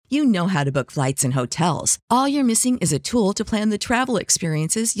You know how to book flights and hotels. All you're missing is a tool to plan the travel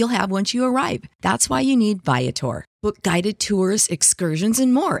experiences you'll have once you arrive. That's why you need Viator. Book guided tours, excursions,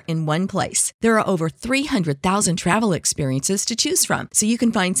 and more in one place. There are over 300,000 travel experiences to choose from, so you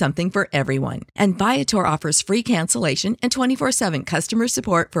can find something for everyone. And Viator offers free cancellation and 24/7 customer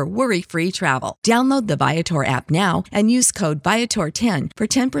support for worry-free travel. Download the Viator app now and use code Viator10 for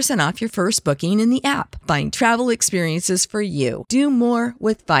 10% off your first booking in the app. Find travel experiences for you. Do more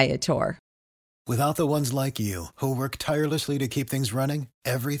with Viator. Without the ones like you, who work tirelessly to keep things running,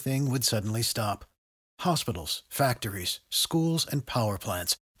 everything would suddenly stop. Hospitals, factories, schools, and power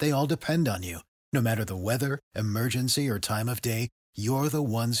plants, they all depend on you. No matter the weather, emergency, or time of day, you're the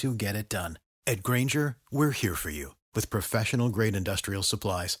ones who get it done. At Grainger, we're here for you with professional-grade industrial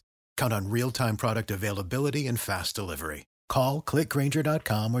supplies. Count on real-time product availability and fast delivery. Call, click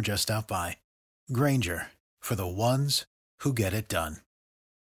Grainger.com, or just stop by. Grainger, for the ones who get it done.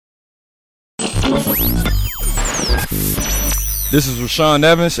 This is Rashawn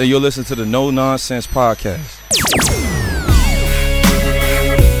Evans, and you're listening to the No Nonsense Podcast.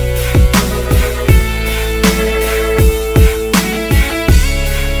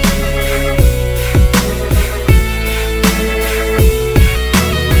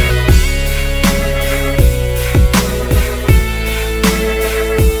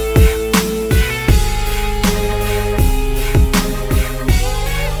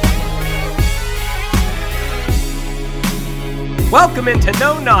 Welcome into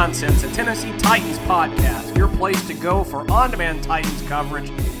No Nonsense, a Tennessee Titans podcast, your place to go for on-demand Titans coverage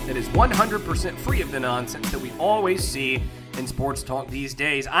that is 100% free of the nonsense that we always see in sports talk these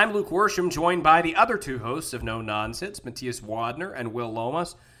days. I'm Luke Worsham, joined by the other two hosts of No Nonsense, Matthias Wadner and Will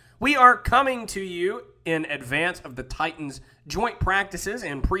Lomas. We are coming to you in advance of the Titans' joint practices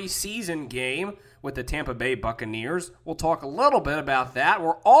and preseason game with the Tampa Bay Buccaneers. We'll talk a little bit about that.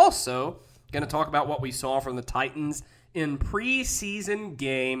 We're also going to talk about what we saw from the Titans in preseason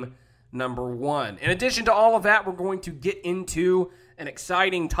game number 1. In addition to all of that, we're going to get into an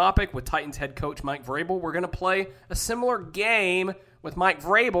exciting topic with Titans head coach Mike Vrabel. We're going to play a similar game with Mike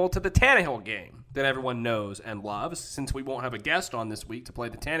Vrabel to the Tannehill game that everyone knows and loves. Since we won't have a guest on this week to play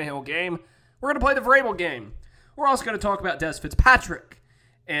the Tannehill game, we're going to play the Vrabel game. We're also going to talk about Des Fitzpatrick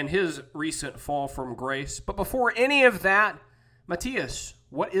and his recent fall from grace. But before any of that, Matthias,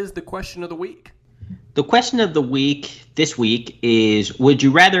 what is the question of the week? The question of the week this week is, would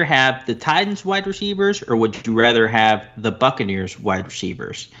you rather have the Titans wide receivers or would you rather have the Buccaneers wide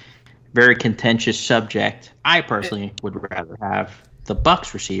receivers? Very contentious subject. I personally would rather have the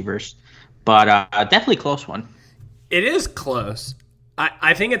Bucs receivers, but definitely close one. It is close.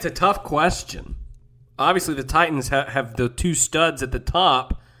 I think it's a tough question. Obviously, the Titans have the two studs at the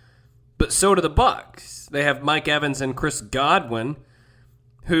top, but so do the Bucs. They have Mike Evans and Chris Godwin,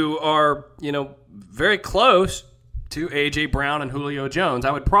 who are, very close to A.J. Brown and Julio Jones.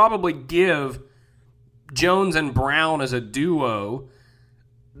 I would probably give Jones and Brown as a duo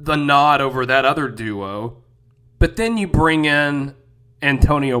the nod over that other duo. But then you bring in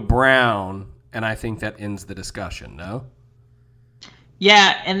Antonio Brown, and I think that ends the discussion, no?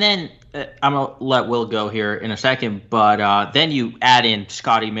 Yeah, and then I'm going to let Will go here in a second, but then you add in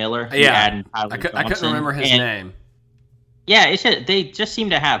Scotty Miller. Yeah, you add in Tyler I couldn't remember his name. Yeah, they just seem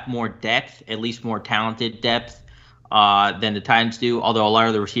to have more depth, at least more talented depth than the Titans do, although a lot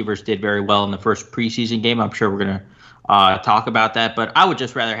of the receivers did very well in the first preseason game. I'm sure we're going to talk about that. But I would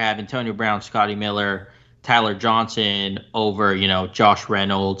just rather have Antonio Brown, Scotty Miller, Tyler Johnson over, Josh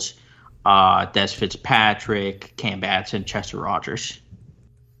Reynolds, Des Fitzpatrick, Cam Batson, Chester Rogers.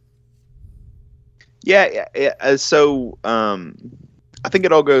 Yeah. So I think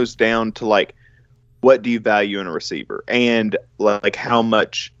it all goes down to, what do you value in a receiver, and how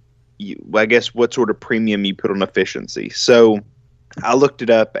much what sort of premium you put on efficiency. So I looked it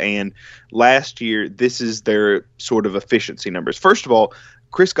up, and last year this is their sort of efficiency numbers. First of all,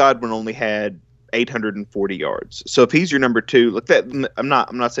 Chris Godwin only had 840 yards. So if he's your number two, look, that I'm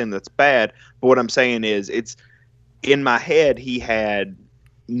not saying that's bad, but what I'm saying is it's in my head he had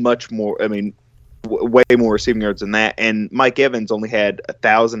much more. I mean, way more receiving yards than that, and Mike Evans only had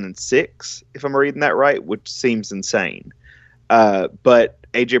 1,006, if I'm reading that right, which seems insane. But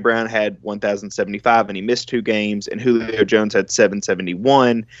A.J. Brown had 1,075, and he missed 2 games, and Julio Jones had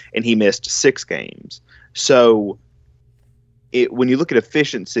 771, and he missed 6 games. So when you look at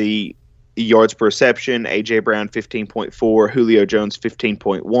efficiency, yards per reception, A.J. Brown 15.4, Julio Jones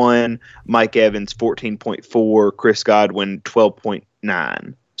 15.1, Mike Evans 14.4, Chris Godwin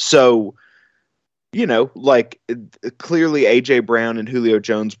 12.9. So clearly A.J. Brown and Julio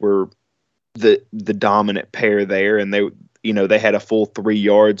Jones were the dominant pair there, and they had a full 3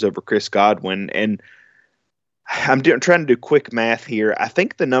 yards over Chris Godwin. And I'm trying to do quick math here. I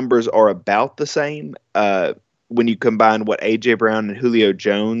think the numbers are about the same when you combine what A.J. Brown and Julio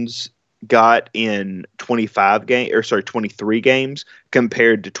Jones got in 23 games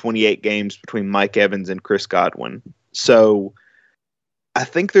compared to 28 games between Mike Evans and Chris Godwin. So I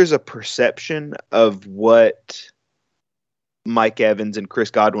think there's a perception of what Mike Evans and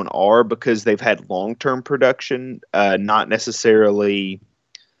Chris Godwin are because they've had long-term production, not necessarily.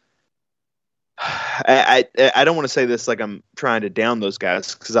 I don't want to say this like I'm trying to down those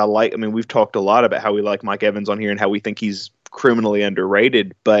guys because we've talked a lot about how we like Mike Evans on here and how we think he's criminally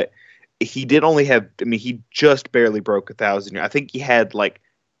underrated, but he did only have, he just barely broke 1,000. I think he had like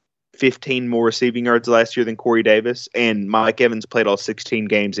 15 more receiving yards last year than Corey Davis, and Mike Evans played all 16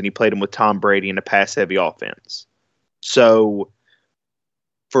 games, and he played them with Tom Brady in a pass-heavy offense. So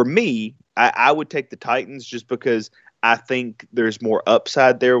for me, I would take the Titans just because I think there's more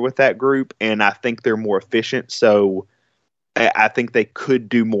upside there with that group, and I think they're more efficient. So I think they could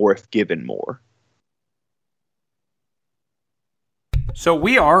do more if given more. So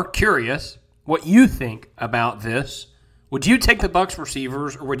we are curious what you think about this. Would you take the Bucs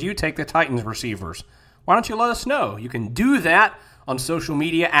receivers or would you take the Titans receivers? Why don't you let us know? You can do that on social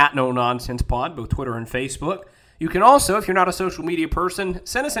media at No Nonsense Pod, both Twitter and Facebook. You can also, if you're not a social media person,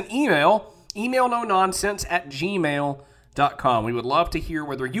 send us an email nonsense@gmail.com. We would love to hear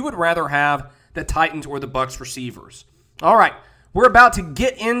whether you would rather have the Titans or the Bucs receivers. All right, we're about to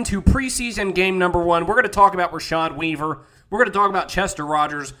get into preseason game number 1. We're going to talk about Rashad Weaver. We're going to talk about Chester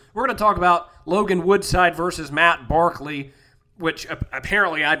Rogers. We're going to talk about Logan Woodside versus Matt Barkley, which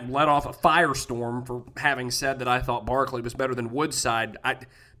apparently I let off a firestorm for having said that I thought Barkley was better than Woodside.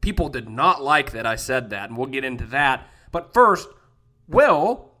 People did not like that I said that, and we'll get into that. But first,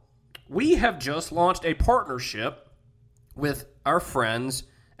 Will, we have just launched a partnership with our friends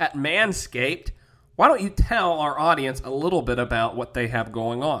at Manscaped. Why don't you tell our audience a little bit about what they have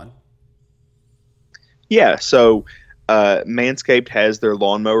going on? Yeah, so Manscaped has their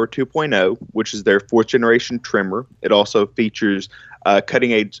Lawnmower 2.0, which is their 4th generation trimmer. It also features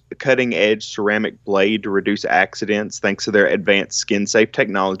cutting edge ceramic blade to reduce accidents thanks to their advanced skin safe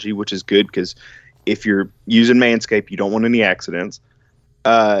technology, which is good because if you're using Manscaped, you don't want any accidents.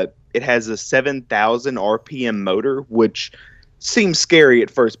 It has a 7,000 RPM motor, which seems scary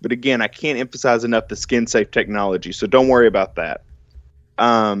at first, but again, I can't emphasize enough the skin safe technology, so don't worry about that.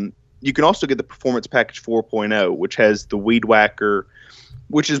 You can also get the Performance Package 4.0, which has the Weed Whacker,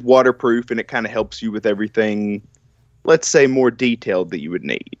 which is waterproof, and it kind of helps you with everything, let's say, more detailed that you would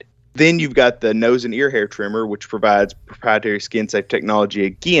need. Then you've got the Nose and Ear Hair Trimmer, which provides proprietary skin-safe technology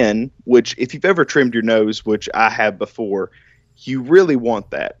again, which if you've ever trimmed your nose, which I have before, you really want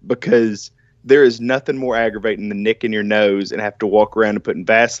that because there is nothing more aggravating than nicking your nose and have to walk around and putting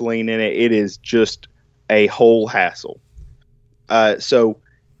Vaseline in it. It is just a whole hassle. So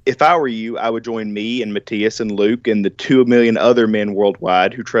if I were you, I would join me and Matthias and Luke and the 2 million other men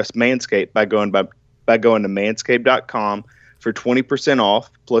worldwide who trust Manscaped by going to manscaped.com for 20% off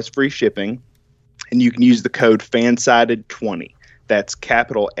plus free shipping. And you can use the code FANSIDED20. That's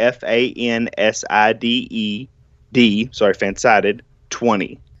capital FANSIDED, FANSIDED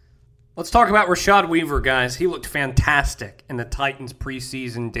 20. Let's talk about Rashad Weaver, guys. He looked fantastic in the Titans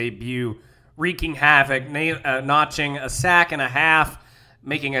preseason debut, wreaking havoc, notching a sack and a half,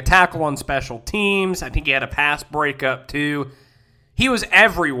 making a tackle on special teams. I think he had a pass breakup too. He was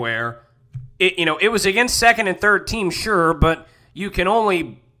everywhere. It was against second and third team, sure, but you can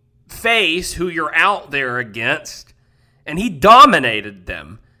only face who you're out there against, and he dominated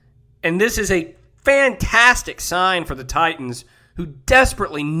them. And this is a fantastic sign for the Titans, who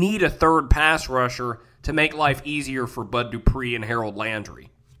desperately need a third pass rusher to make life easier for Bud Dupree and Harold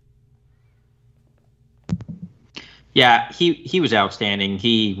Landry. Yeah, he was outstanding.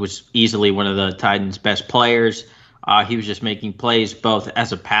 He was easily one of the Titans' best players. He was just making plays both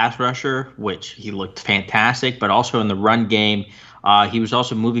as a pass rusher, which he looked fantastic, but also in the run game. He was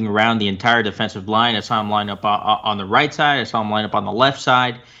also moving around the entire defensive line. I saw him line up on the right side. I saw him line up on the left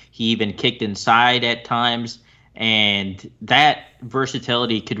side. He even kicked inside at times. And that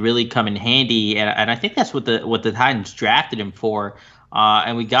versatility could really come in handy. And I think that's what the Titans drafted him for.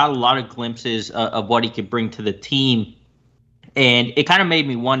 And we got a lot of glimpses of what he could bring to the team. And it kind of made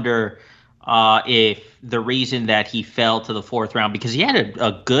me wonder if the reason that he fell to the 4th round, because he had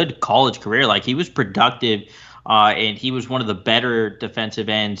a good college career, like he was productive, and he was one of the better defensive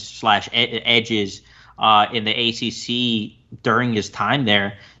ends / edges in the ACC during his time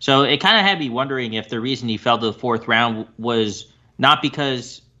there. So it kind of had me wondering if the reason he fell to the 4th round was not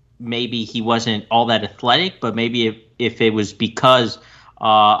because maybe he wasn't all that athletic, but maybe if it was because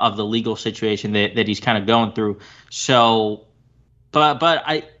of the legal situation that he's kind of going through. So, but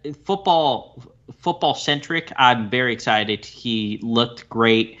football centric, I'm very excited. He looked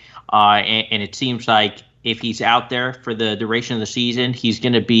great, and it seems like if he's out there for the duration of the season, he's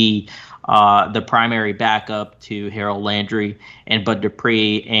going to be the primary backup to Harold Landry and Bud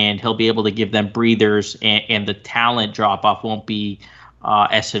Dupree, and he'll be able to give them breathers, and the talent drop-off won't be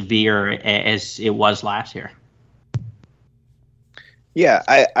as severe as it was last year. Yeah,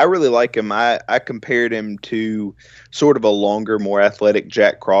 I really like him. I compared him to sort of a longer, more athletic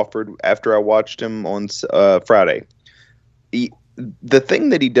Jack Crawford after I watched him on Friday. The thing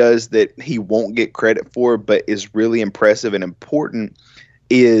that he does that he won't get credit for but is really impressive and important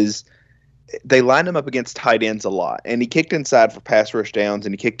is they lined him up against tight ends a lot. And he kicked inside for pass rush downs,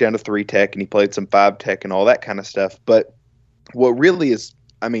 and he kicked down to 3 tech, and he played some 5 tech and all that kind of stuff. But what really is,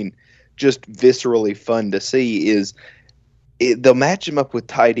 just viscerally fun to see is they'll match him up with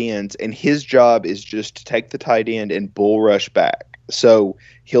tight ends, and his job is just to take the tight end and bull rush back. So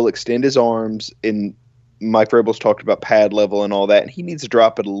he'll extend his arms, and Mike Vrabel's talked about pad level and all that, and he needs to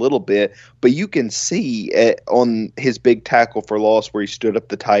drop it a little bit. But you can see on his big tackle for loss where he stood up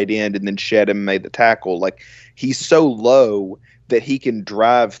the tight end and then shed him and made the tackle, like he's so low that he can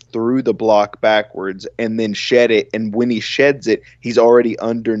drive through the block backwards and then shed it. And when he sheds it, he's already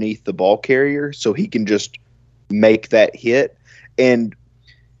underneath the ball carrier, so he can just make that hit. And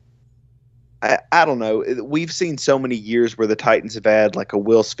I don't know. We've seen so many years where the Titans have had like a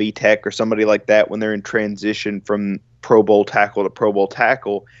Will Svitek or somebody like that when they're in transition from Pro Bowl tackle to Pro Bowl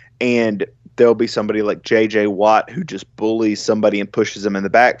tackle, and there'll be somebody like J.J. Watt who just bullies somebody and pushes them in the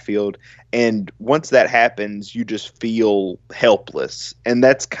backfield. And once that happens, you just feel helpless. And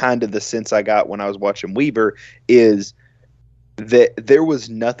that's kind of the sense I got when I was watching Weaver, is that there was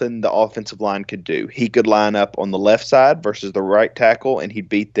nothing the offensive line could do. He could line up on the left side versus the right tackle, and he'd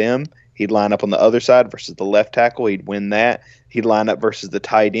beat them. He'd line up on the other side versus the left tackle. He'd win that. He'd line up versus the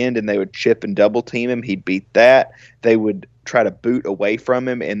tight end, and they would chip and double team him. He'd beat that. They would try to boot away from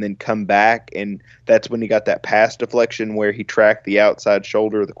him and then come back, and that's when he got that pass deflection where he tracked the outside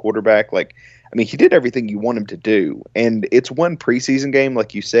shoulder of the quarterback. Like, he did everything you want him to do. And it's one preseason game,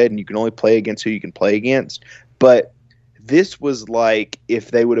 like you said, and you can only play against who you can play against. But this was like if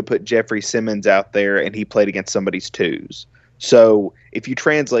they would have put Jeffrey Simmons out there and he played against somebody's twos. So if you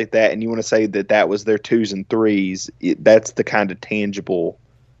translate that and you want to say that that was their 2s and 3s, that's the kind of tangible,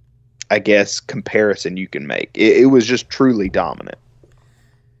 I guess, comparison you can make. It was just truly dominant.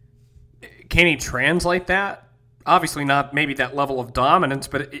 Can he translate that? Obviously not maybe that level of dominance,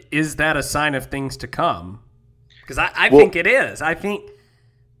 but is that a sign of things to come? Because I think it is. I think,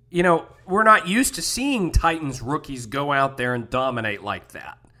 we're not used to seeing Titans rookies go out there and dominate like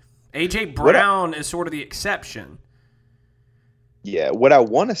that. A.J. Brown is sort of the exception. Yeah, what I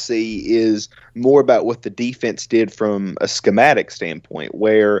want to see is more about what the defense did from a schematic standpoint,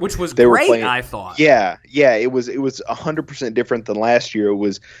 which was they great, were playing, I thought. Yeah, it was 100% different than last year. It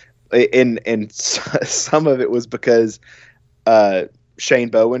was, and some of it was because Shane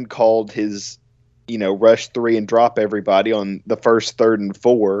Bowen called his, rush 3 and drop everybody on the first 3rd and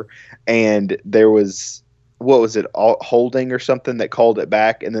 4, and there was, what was it, holding or something that called it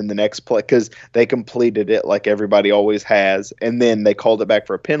back, and then the next play, because they completed it like everybody always has, and then they called it back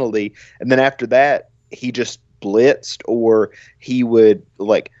for a penalty, and then after that he just blitzed, or he would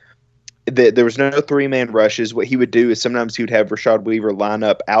there was no 3-man rushes. What he would do is sometimes he would have Rashad Weaver line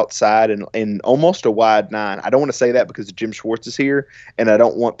up outside and almost a wide 9. I don't want to say that because Jim Schwartz is here, and I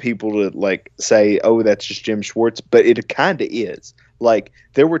don't want people to say, oh, that's just Jim Schwartz, but it kind of is.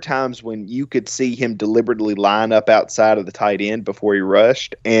 There were times when you could see him deliberately line up outside of the tight end before he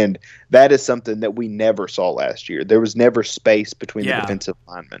rushed, and that is something that we never saw last year. There was never space between the defensive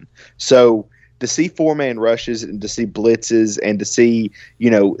linemen. So to see 4-man rushes and to see blitzes and to see,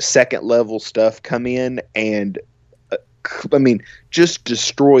 second-level stuff come in and, just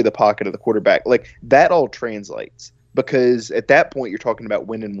destroy the pocket of the quarterback, that all translates. Because at that point, you're talking about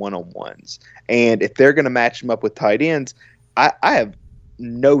winning one-on-ones. And if they're going to match him up with tight ends, I have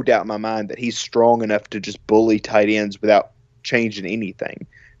no doubt in my mind that he's strong enough to just bully tight ends without changing anything.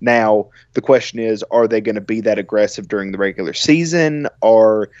 Now, the question is, are they going to be that aggressive during the regular season?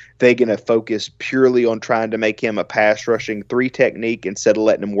 Are they going to focus purely on trying to make him a pass rushing 3 technique instead of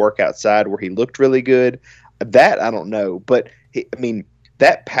letting him work outside where he looked really good? That I don't know. But,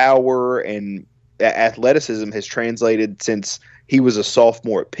 that power and athleticism has translated since he was a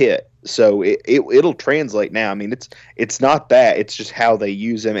sophomore at Pitt. So it'll translate now. It's not that. It's just how they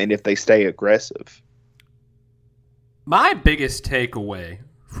use him and if they stay aggressive. My biggest takeaway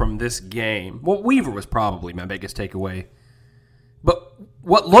from this game, well, Weaver was probably my biggest takeaway. But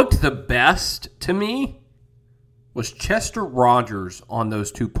what looked the best to me was Chester Rogers on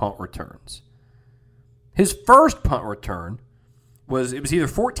those 2 punt returns. His first punt return was either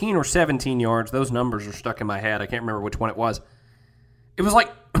 14 or 17 yards. Those numbers are stuck in my head. I can't remember which one it was. It was like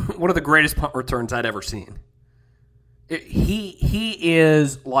one of the greatest punt returns I'd ever seen. He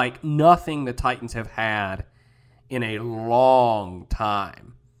is like nothing the Titans have had in a long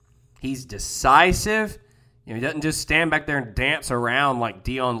time. He's decisive. He doesn't just stand back there and dance around like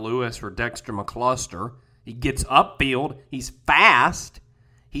Dion Lewis or Dexter McCluster. He gets upfield. He's fast.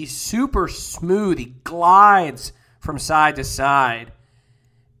 He's super smooth. He glides from side to side.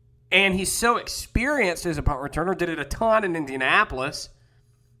 And he's so experienced as a punt returner, did it a ton in Indianapolis,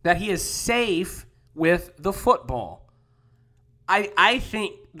 that he is safe with the football. I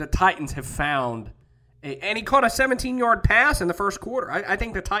think the Titans have found, and he caught a 17-yard pass in the first quarter. I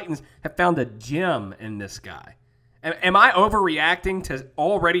think the Titans have found a gem in this guy. Am I overreacting to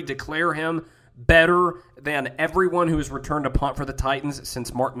already declare him better than everyone who has returned a punt for the Titans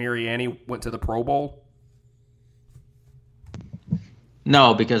since Mark Mariani went to the Pro Bowl?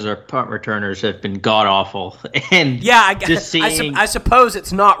 No, because our punt returners have been god-awful. And yeah, I suppose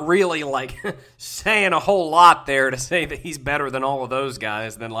it's not really like saying a whole lot there to say that he's better than all of those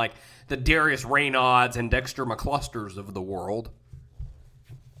guys, than like the Darius Raynauds and Dexter McClusters of the world.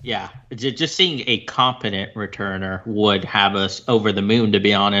 Yeah, just seeing a competent returner would have us over the moon, to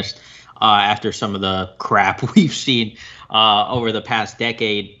be honest, after some of the crap we've seen over the past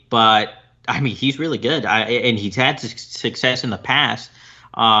decade. But I mean, he's really good, and he's had success in the past.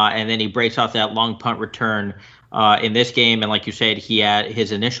 And then he breaks off that long punt return in this game. And like you said,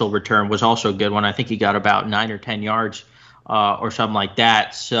 his initial return was also a good one. I think he got about 9 or 10 yards or something like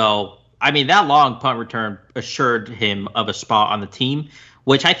that. So, I mean, that long punt return assured him of a spot on the team,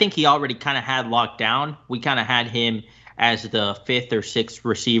 which I think he already kind of had locked down. We kind of had him as the 5th or 6th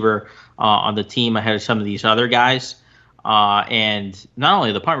receiver on the team ahead of some of these other guys. And not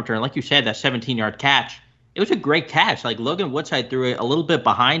only the punt return, like you said, that 17-yard catch, it was a great catch. Like Logan Woodside threw it a little bit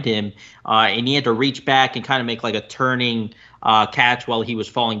behind him, and he had to reach back and kind of make like a turning catch while he was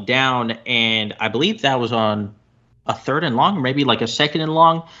falling down. And I believe that was on a 3rd and long, or maybe like a 2nd and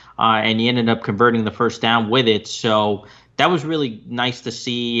long, and he ended up converting the first down with it. So that was really nice to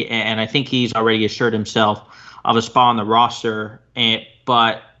see, and I think he's already assured himself of a spot on the roster.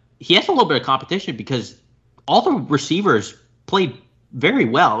 But he has a little bit of competition because all the receivers played very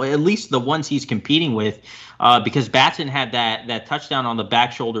well, at least the ones he's competing with, because Batson had that touchdown on the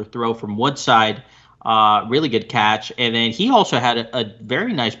back shoulder throw from Woodside, really good catch. And then he also had a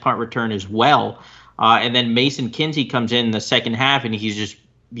very nice punt return as well. And then Mason Kinsey comes in the second half, and he's just,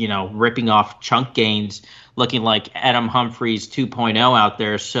 ripping off chunk gains, looking like Adam Humphries 2.0 out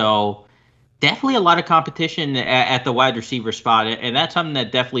there. So definitely a lot of competition at the wide receiver spot, and that's something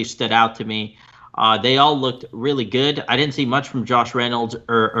that definitely stood out to me. They all looked really good. I didn't see much from Josh Reynolds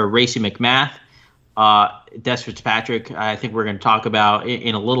or Racey McMath. Des Fitzpatrick, I think we're going to talk about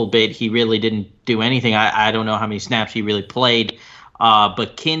in a little bit. He really didn't do anything. I don't know how many snaps he really played.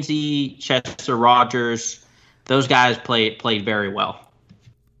 But Kinsey, Chester Rogers, those guys played very well.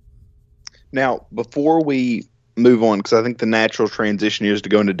 Now, before we move on, because I think the natural transition here is to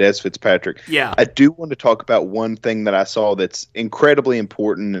go into Des Fitzpatrick. Yeah. I do want to talk about one thing that I saw that's incredibly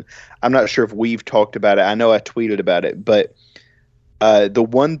important. I'm not sure if we've talked about it. I know I tweeted about it, but the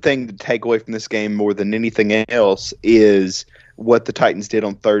one thing to take away from this game more than anything else is what the Titans did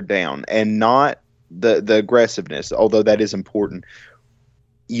on 3rd down, and not the aggressiveness, although that is important.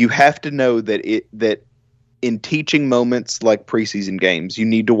 You have to know that in teaching moments like preseason games, you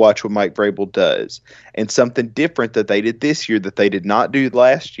need to watch what Mike Vrabel does. And something different that they did this year that they did not do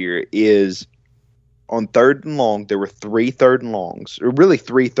last year is on 3rd and long, there were 3 3rd and longs, or really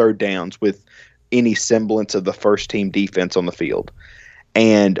 3 3rd downs with any semblance of the first team defense on the field.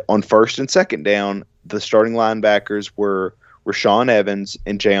 And on 1st and 2nd down, the starting linebackers were Rashaan Evans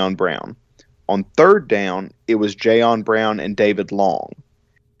and Jayon Brown. On 3rd down, it was Jayon Brown and David Long.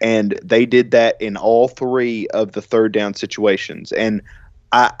 And they did that in all 3 of the 3rd down situations. And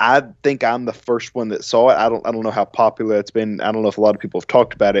I think I'm the first one that saw it. I don't know how popular it's been. I don't know if a lot of people have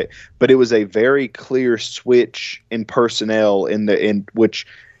talked about it, but it was a very clear switch in personnel in which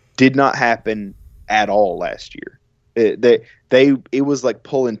did not happen at all last year. It was like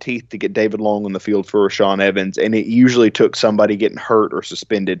pulling teeth to get David Long on the field for Rashaan Evans, and it usually took somebody getting hurt or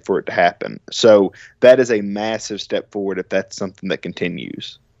suspended for it to happen. So that is a massive step forward if that's something that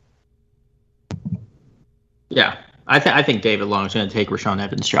continues. Yeah, I think David Long is going to take Rashaan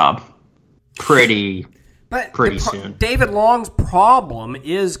Evans' job pretty But pretty soon. David Long's problem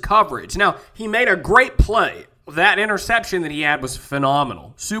is coverage. Now, he made a great play. That interception that he had was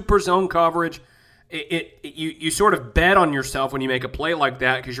phenomenal. Super zone coverage. You sort of bet on yourself when you make a play like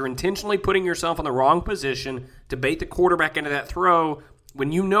that because you're intentionally putting yourself in the wrong position to bait the quarterback into that throw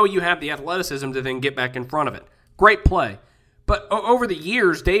when you know you have the athleticism to then get back in front of it. Great play. But over the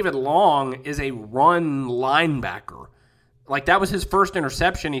years, David Long is a run linebacker. Like, that was his first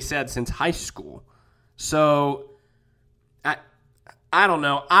interception, he said, since high school. So, I don't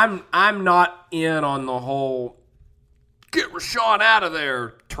know. I'm not in on the whole get Rashaan out of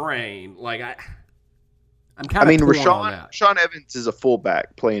there train. Like, I'm kind of torn on that. Rashaan Evans is a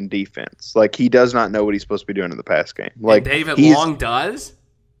fullback playing defense. Like, he does not know what he's supposed to be doing in the pass game. Like, and David Long does?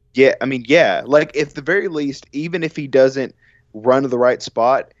 Yeah, yeah. Like, at the very least, even if he doesn't run to the right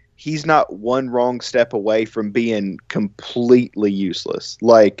spot, he's not one wrong step away from being completely useless.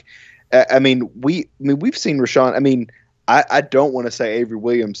 Like, we've seen Rashaan. I mean, I don't want to say Avery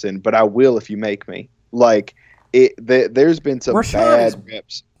Williamson, but I will if you make me. Like, there's been some bad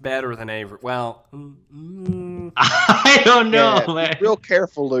reps. Better than Avery. Well, I don't know, man. Be real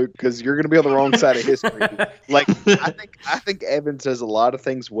careful, Luke, because you're going to be on the wrong side of history. Like, I think Evans does a lot of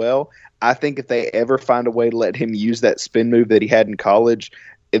things well. I think if they ever find a way to let him use that spin move that he had in college,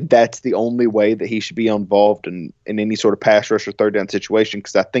 if that's the only way that he should be involved in any sort of pass rush or third down situation,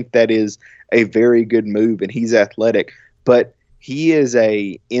 because I think that is a very good move, and he's athletic. But he is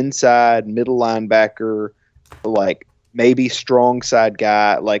a inside middle linebacker, like maybe strong side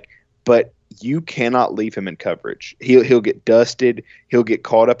guy, like, but you cannot leave him in coverage. He'll get dusted. He'll get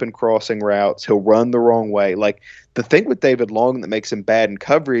caught up in crossing routes. He'll run the wrong way. Like, the thing with David Long that makes him bad in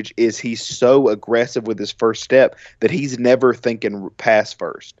coverage is he's so aggressive with his first step that he's never thinking pass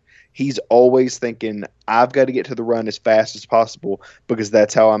first. He's always thinking, I've got to get to the run as fast as possible because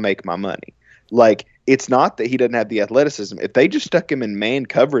that's how I make my money. Like, it's not that he doesn't have the athleticism. If they just stuck him in man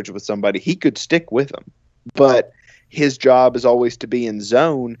coverage with somebody, he could stick with them. But his job is always to be in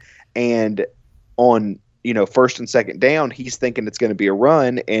zone, and on, first and second down, he's thinking it's going to be a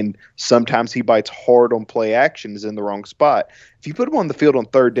run, and sometimes he bites hard on play actions in the wrong spot. If you put him on the field on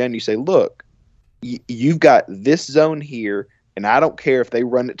third down, you say, look, you've got this zone here, and I don't care if they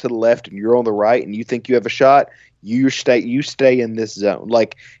run it to the left and you're on the right and you think you have a shot, you stay in this zone.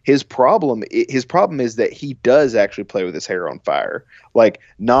 Like, his problem is that he does actually play with his hair on fire. Like,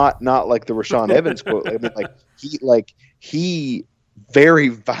 not like the Rashaan Evans quote. I mean, he very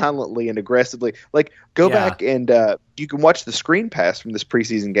violently and aggressively, like, go back and you can watch the screen pass from this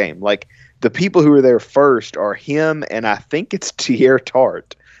preseason game. Like, the people who are there first are him and I think it's Teair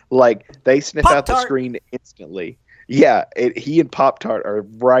Tart. Like, they sniff out the screen instantly. Yeah, he and Pop-Tart are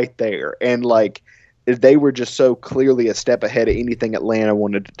right there, and like, they were just so clearly a step ahead of anything Atlanta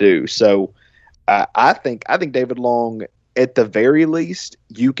wanted to do. So I think David Long, at the very least,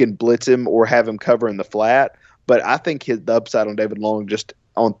 you can blitz him or have him cover in the flat. But I think the upside on David Long just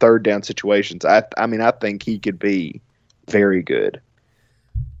on third down situations, I think he could be very good.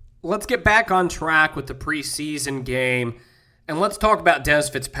 Let's get back on track with the preseason game, and let's talk about Dez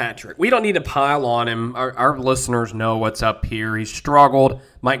Fitzpatrick. We don't need to pile on him. Our listeners know what's up here. He's struggled.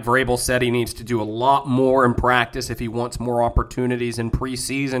 Mike Vrabel said he needs to do a lot more in practice if he wants more opportunities in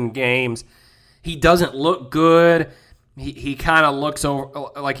preseason games. He doesn't look good. He kind of looks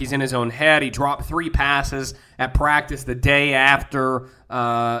like he's in his own head. He dropped 3 passes at practice the day after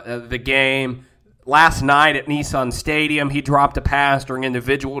the game. Last night at Nissan Stadium, he dropped a pass during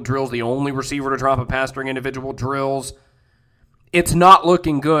individual drills, the only receiver to drop a pass during individual drills. It's not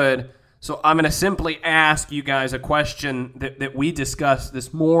looking good. So I'm going to simply ask you guys a question that we discussed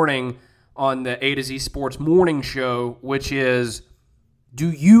this morning on the A to Z Sports Morning Show, which is, do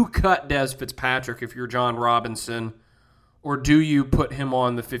you cut Dez Fitzpatrick if you're John Robinson, or do you put him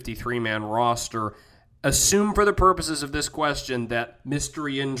on the 53-man roster? Assume for the purposes of this question that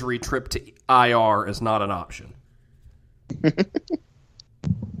mystery injury trip to IR is not an option.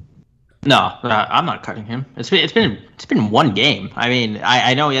 No, I'm not cutting him. It's been one game. I mean,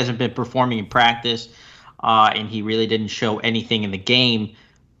 I know he hasn't been performing in practice, and he really didn't show anything in the game.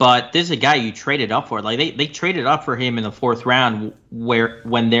 But this is a guy you traded up for. Like, they traded up for him in the 4th round,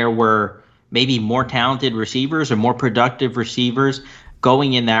 when there were maybe more talented receivers or more productive receivers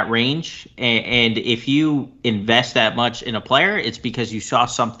going in that range. And if you invest that much in a player, it's because you saw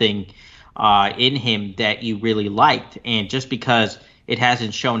something in him that you really liked. And just because it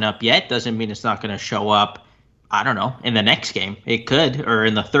hasn't shown up yet doesn't mean it's not going to show up, I don't know, in the next game. It could, or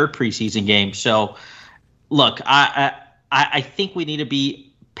in the 3rd preseason game. So, look, I think we need to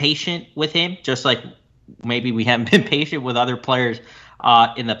be patient with him, just like maybe we haven't been patient with other players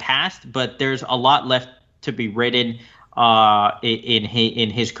in the past. But there's a lot left to be ridden in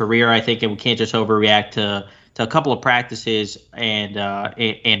his career, I think, and we can't just overreact to a couple of practices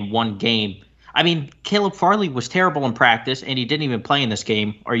and one game. I mean, Caleb Farley was terrible in practice, and he didn't even play in this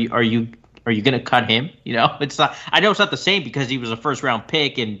game. Are you going to cut him? You know, it's not. I know it's not the same because he was a first round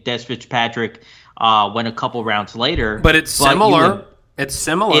pick, and Des Fitzpatrick went a couple rounds later. But it's similar. It's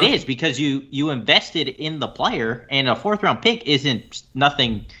similar. It is because you invested in the player, and a fourth round pick isn't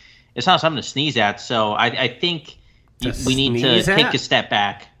nothing. It's not something to sneeze at. So I think we need to take a step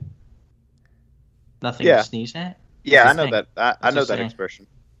back. Nothing to sneeze at. Yeah, I know that. I know that expression.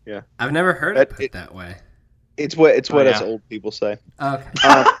 Yeah, I've never heard it put that way. It's what us old people say.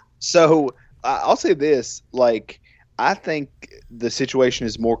 Okay. So I'll say this: like, I think the situation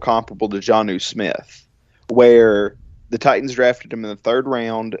is more comparable to Jonnu Smith, where the Titans drafted him in the third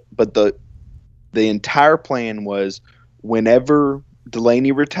round, but the entire plan was whenever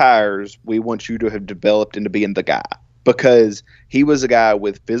Delaney retires, we want you to have developed into being the guy, because he was a guy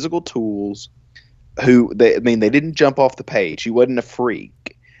with physical tools they didn't jump off the page. He wasn't a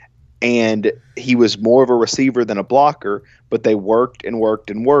freak. And he was more of a receiver than a blocker, but they worked and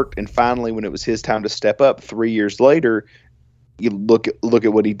worked and worked. And finally, when it was his time to step up 3 years later, you look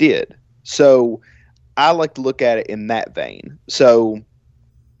at what he did. So I like to look at it in that vein. So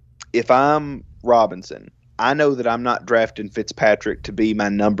if I'm Robinson, I know that I'm not drafting Fitzpatrick to be my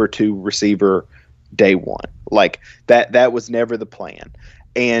number 2 receiver day one. Like that was never the plan.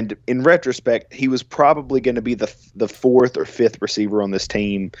 And in retrospect, he was probably going to be the 4th or 5th receiver on this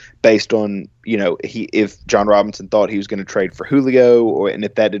team based on, if John Robinson thought he was going to trade for Julio, and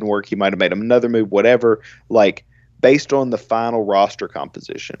if that didn't work, he might have made him another move, whatever, like based on the final roster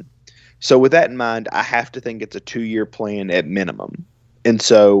composition. So with that in mind, I have to think it's a 2-year plan at minimum. And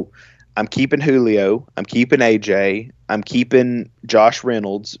so I'm keeping Julio, I'm keeping AJ, I'm keeping Josh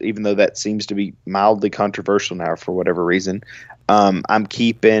Reynolds, even though that seems to be mildly controversial now for whatever reason. I'm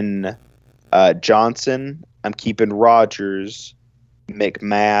keeping Johnson, I'm keeping Rodgers,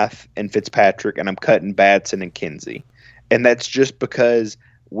 McMath, and Fitzpatrick, and I'm cutting Batson and Kinsey. And that's just because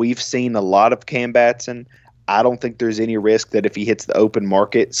we've seen a lot of Cam Batson. I don't think there's any risk that if he hits the open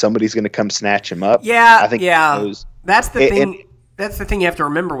market, somebody's going to come snatch him up. Yeah, I think that's the thing. That's the thing you have to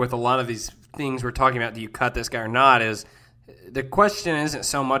remember with a lot of these things we're talking about. Do you cut this guy or not? Is the question isn't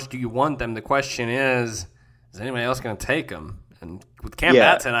so much do you want them. The question is anybody else going to take them? And with Cam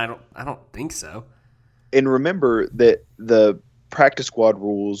Batson, I don't think so. And remember that the practice squad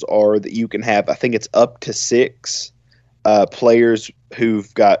rules are that you can have, I think it's up to 6 players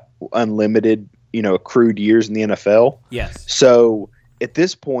who've got unlimited, accrued years in the NFL. Yes. So at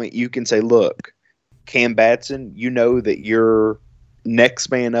this point, you can say, look, Cam Batson, you know that you're next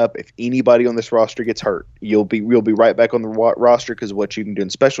man up. If anybody on this roster gets hurt, you'll be right back on the roster because of what you can do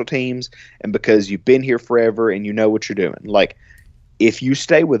in special teams and because you've been here forever and you know what you're doing. Like, if you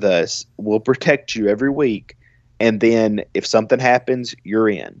stay with us, we'll protect you every week. And then if something happens, you're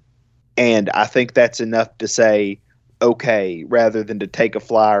in. And I think that's enough to say, okay, rather than to take a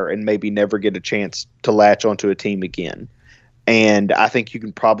flyer and maybe never get a chance to latch onto a team again. And I think you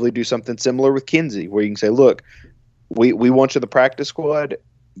can probably do something similar with Kinsey, where you can say, look, we want you the practice squad.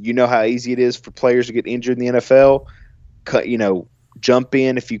 You know how easy it is for players to get injured in the NFL. Jump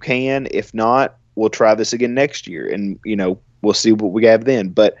in if you can. If not, we'll try this again next year. And, we'll see what we have then.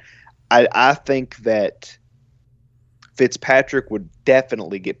 But I think that Fitzpatrick would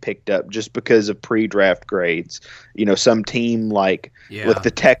definitely get picked up just because of pre-draft grades. Some team like with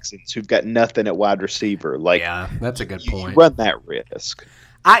the Texans who've got nothing at wide receiver. Like, yeah, that's a good point. You run that risk.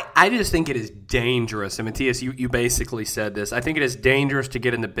 I just think it is dangerous. And Matthias, you basically said this. I think it is dangerous to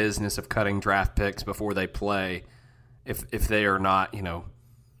get in the business of cutting draft picks before they play if they are not,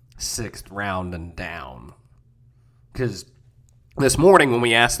 6th round and down. Because this morning when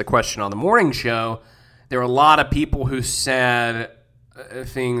we asked the question on the morning show, there were a lot of people who said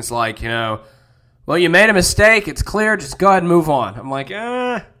things like, well, you made a mistake. It's clear. Just go ahead and move on. I'm like,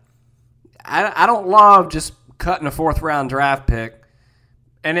 I don't love just cutting a 4th-round draft pick.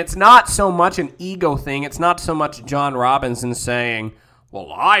 And it's not so much an ego thing. It's not so much John Robinson saying,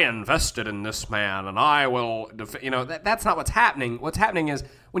 well, I invested in this man and I will that's not what's happening. What's happening is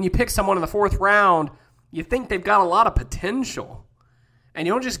when you pick someone in the 4th round, you think they've got a lot of potential. And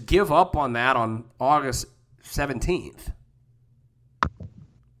you don't just give up on that on August 17th.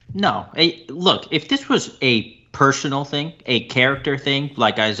 No. Look, if this was a personal thing, a character thing,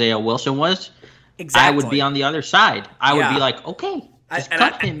 like Isaiah Wilson was, exactly, I would be on the other side. I would be like, okay, just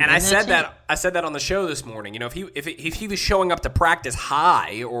cut him. And I said that. I said that on the show this morning. If he was showing up to practice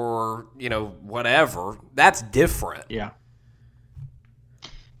high or whatever, that's different. Yeah.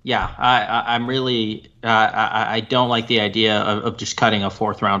 Yeah, I'm really I don't like the idea of just cutting a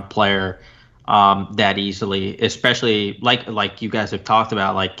fourth-round player that easily, especially like you guys have talked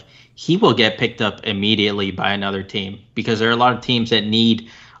about. Like, he will get picked up immediately by another team because there are a lot of teams that need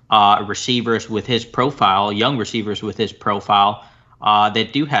receivers with his profile, young receivers with his profile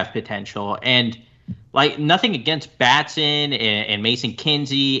that do have potential. And like, nothing against Batson and Mason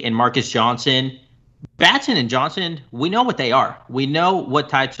Kinsey and Marcus Johnson. Batson and Johnson, we know what they are. We know what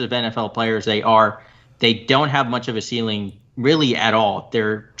types of NFL players they are. They don't have much of a ceiling really at all.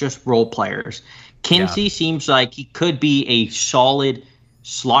 They're just role players. Kinsey seems like he could be a solid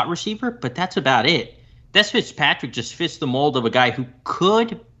slot receiver, but that's about it. Des Fitzpatrick just fits the mold of a guy who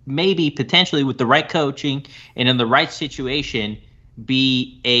could maybe potentially, with the right coaching and in the right situation,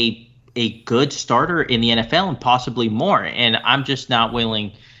 be a good starter in the NFL and possibly more. And I'm just not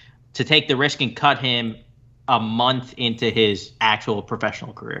willing to take the risk and cut him a month into his actual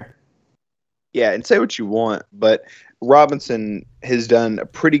professional career. Yeah, and say what you want, but Robinson has done a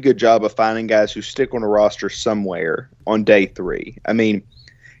pretty good job of finding guys who stick on a roster somewhere on day 3. I mean,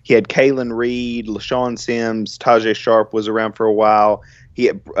 he had Kalen Reed, LaShawn Sims, Tajay Sharp was around for a while. He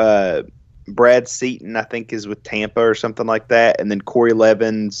had Brad Seaton, I think, is with Tampa or something like that, and then Corey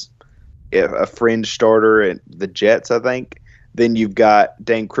Levins, a fringe starter at the Jets, I think. Then you've got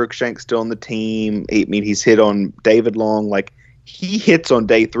Dane Cruikshank still on the team. He's hit on David Long. Like, he hits on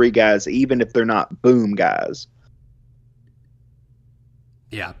day 3 guys, even if they're not boom guys.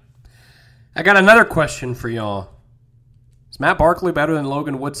 Yeah. I got another question for y'all. Is Matt Barkley better than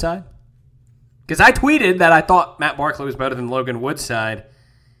Logan Woodside? Because I tweeted that I thought Matt Barkley was better than Logan Woodside,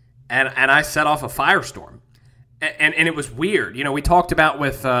 and I set off a firestorm. And it was weird. You know, we talked about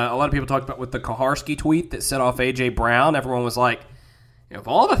with a lot of people talked about with the Koharski tweet that set off A.J. Brown. Everyone was like, you know, of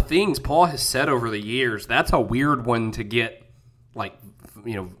all the things Paul has said over the years, that's a weird one to get, like,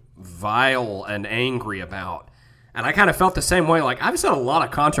 you know, vile and angry about. And I kind of felt the same way. Like, I've said a lot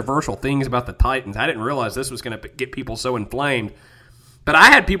of controversial things about the Titans. I didn't realize this was going to get people so inflamed. But I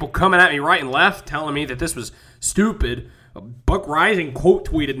had people coming at me right and left telling me that this was stupid. Buck Rising quote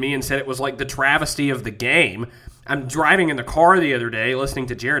tweeted me and said it was like the travesty of the game. I'm driving in the car the other day listening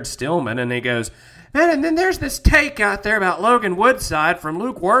to Jared Stillman, and he goes, man, and then there's this take out there about Logan Woodside from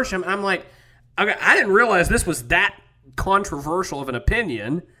Luke Worsham. I'm like, okay, I didn't realize this was that controversial of an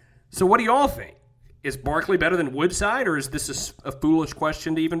opinion. So what do you all think? Is Barkley better than Woodside, or is this a foolish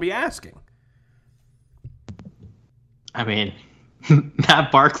question to even be asking? I mean,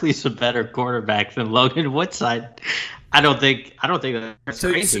 Matt Barkley's a better quarterback than Logan Woodside. I don't think that's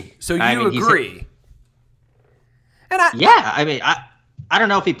crazy. So you agree? I don't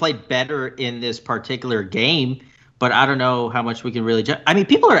know if he played better in this particular game, but I don't know how much we can really judge. I mean,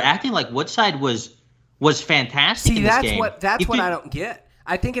 people are acting like Woodside was fantastic in this game. That's what I don't get.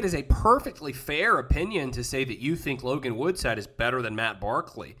 I think it is a perfectly fair opinion to say that you think Logan Woodside is better than Matt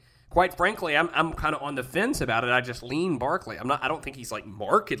Barkley. Quite frankly, I'm kind of on the fence about it. I just lean Barkley. I don't think he's like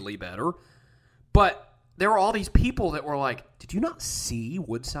markedly better, but there were all these people that were like, "Did you not see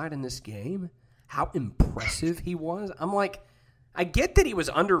Woodside in this game? How impressive he was." I'm like, I get that he was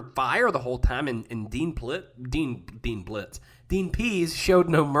under fire the whole time, and Dean Pease showed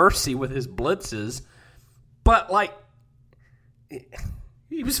no mercy with his blitzes, but like,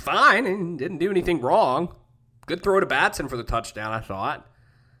 he was fine and didn't do anything wrong. Good throw to Batson for the touchdown, I thought.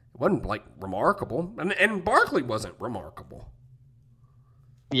 It wasn't like remarkable, and Barkley wasn't remarkable.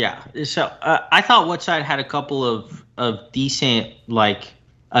 Yeah, so I thought Woodside had a couple of decent like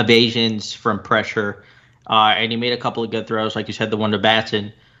evasions from pressure, and he made a couple of good throws, like you said, the one to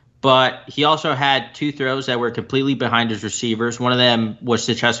Batson. But he also had 2 throws that were completely behind his receivers. One of them was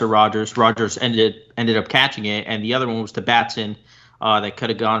to Chester Rogers. Rogers ended up catching it, and the other one was to Batson that could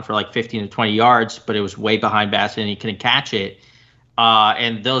have gone for like 15 to 20 yards, but it was way behind Batson, and he couldn't catch it.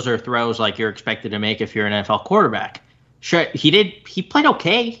 And those are throws like you're expected to make if you're an NFL quarterback. Sure, he played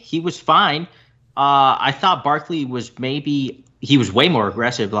okay. He was fine. I thought Barkley was he was way more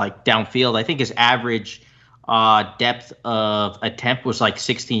aggressive, like downfield. I think his average depth of attempt was like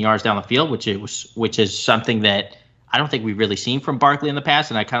 16 yards down the field, which is something that I don't think we've really seen from Barkley in the past,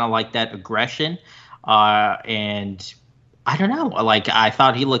 and I kind of like that aggression. And I don't know, like I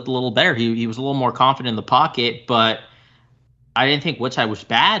thought he looked a little better. He was a little more confident in the pocket, but I didn't think Woodside was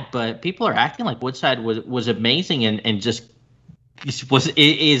bad. But people are acting like Woodside was amazing and just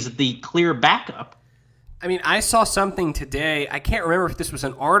is the clear backup. I mean, I saw something today. I can't remember if this was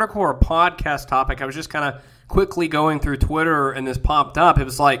an article or a podcast topic. I was just kind of quickly going through Twitter, and this popped up. It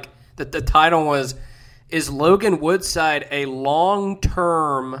was like the title was, "Is Logan Woodside a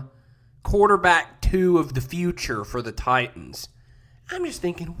long-term quarterback 2 of the future for the Titans?" I'm just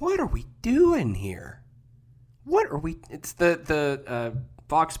thinking, what are we doing here? What are we? It's the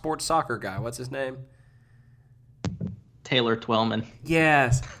Fox Sports soccer guy. What's his name? Taylor Twellman.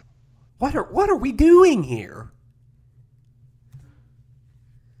 Yes. What are we doing here?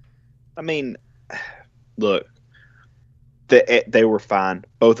 I mean, look, they were fine.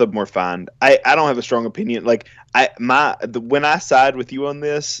 Both of them were fine. I don't have a strong opinion. Like when I side with you on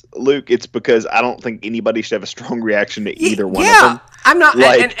this, Luke, it's because I don't think anybody should have a strong reaction to either one of them. I'm not,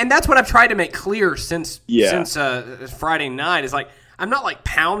 like, and that's what I've tried to make clear since Friday night. Is like I'm not like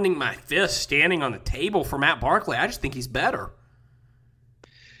pounding my fist, standing on the table for Matt Barkley. I just think he's better.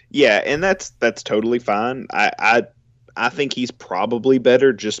 Yeah, and that's totally fine. I think he's probably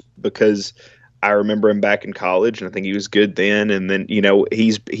better just because I remember him back in college, and I think he was good then. And then,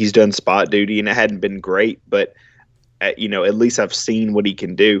 he's done spot duty, and it hadn't been great, but at least I've seen what he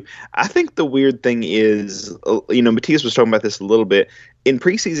can do. I think the weird thing is, Matthias was talking about this a little bit. In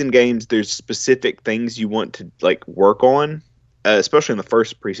preseason games, there's specific things you want to work on, especially in the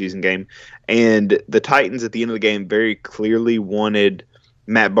first preseason game. And the Titans at the end of the game very clearly wanted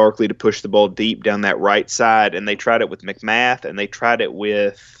Matt Barkley to push the ball deep down that right side, and they tried it with McMath, and they tried it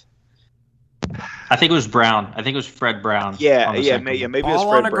with, I think it was Brown. I think it was Fred Brown. Maybe it was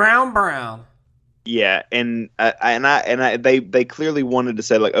Fred on the ground, Brown. Yeah, and they clearly wanted to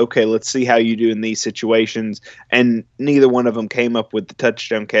say, like, okay, let's see how you do in these situations, and neither one of them came up with the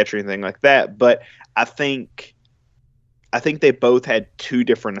touchdown catch or anything like that. But I think they both had two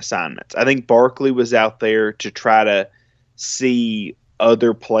different assignments. I think Barkley was out there to try to see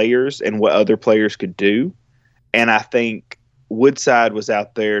other players and what other players could do. And I think Woodside was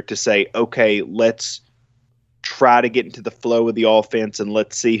out there to say, okay, let's try to get into the flow of the offense and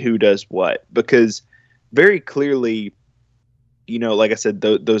let's see who does what. Because very clearly, like I said,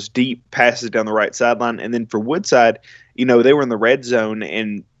 those deep passes down the right sideline. And then for Woodside, they were in the red zone,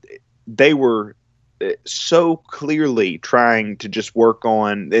 and they were so clearly trying to just work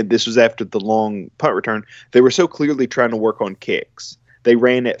on, and this was after the long punt return, they were so clearly trying to work on kicks. They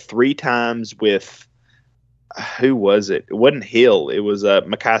ran it 3 times with, who was it? It wasn't Hill. It was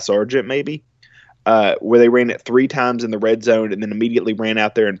Mekhi Sargent, maybe, where they ran it 3 times in the red zone and then immediately ran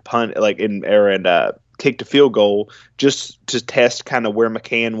out there and kicked a field goal just to test kind of where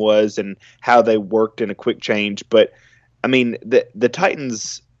McCann was and how they worked in a quick change. But, I mean, the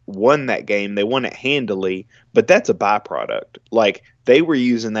Titans won that game. They won it handily, but that's a byproduct. Like, they were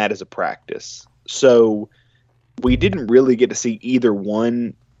using that as a practice. So we didn't really get to see either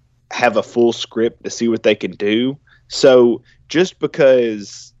one have a full script to see what they can do. So just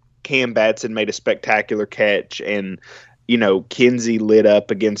because Cam Batson made a spectacular catch and, Kinsey lit up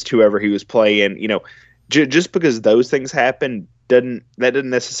against whoever he was playing, just because those things happen doesn't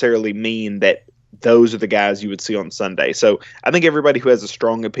necessarily mean that those are the guys you would see on Sunday. So I think everybody who has a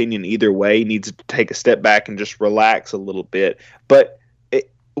strong opinion either way needs to take a step back and just relax a little bit. But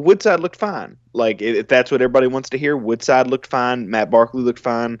Woodside looked fine. Like, if that's what everybody wants to hear, Woodside looked fine. Matt Barkley looked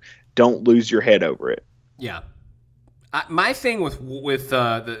fine. Don't lose your head over it. Yeah. My thing with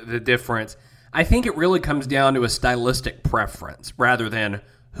the difference, I think it really comes down to a stylistic preference rather than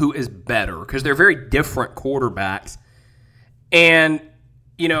who is better, because they're very different quarterbacks. And,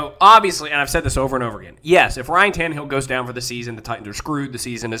 obviously, and I've said this over and over again, yes, if Ryan Tannehill goes down for the season, the Titans are screwed, the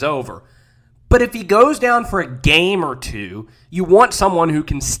season is over. But if he goes down for a game or two, you want someone who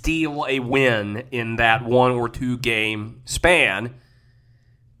can steal a win in that 1 or 2 game span.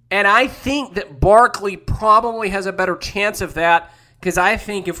 And I think that Barkley probably has a better chance of that, because I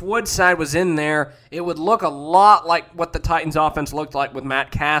think if Woodside was in there, it would look a lot like what the Titans offense looked like with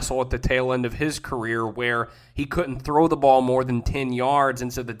Matt Castle at the tail end of his career, where he couldn't throw the ball more than 10 yards,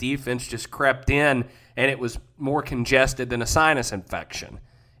 and so the defense just crept in, and it was more congested than a sinus infection.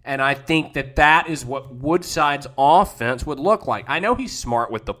 And I think that is what Woodside's offense would look like. I know he's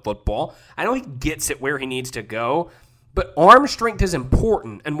smart with the football. I know he gets it where he needs to go. But arm strength is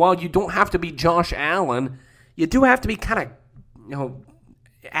important. And while you don't have to be Josh Allen, you do have to be kind of,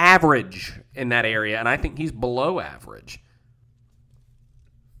 average in that area. And I think he's below average.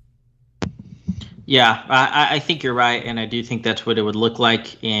 Yeah, I think you're right, and I do think that's what it would look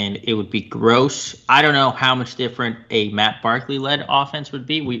like, and it would be gross. I don't know how much different a Matt Barkley-led offense would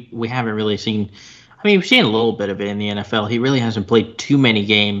be. We haven't really seen – I mean, we've seen a little bit of it in the NFL. He really hasn't played too many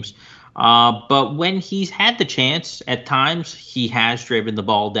games. But when he's had the chance, at times, he has driven the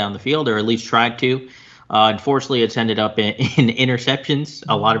ball down the field, or at least tried to. Unfortunately, it's ended up in interceptions,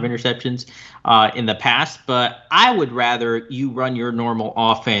 a lot of interceptions in the past. But I would rather you run your normal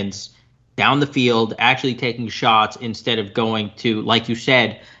offense down the field, actually taking shots, instead of going to, like you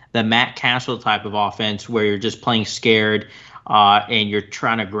said, the Matt Castle type of offense where you're just playing scared. and you're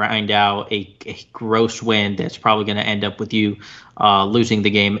trying to grind out a gross win that's probably going to end up with you losing the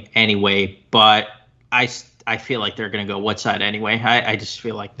game anyway. But I feel like they're going to go what side anyway. I just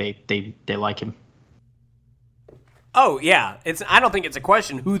feel like they like him. Oh, yeah. I don't think it's a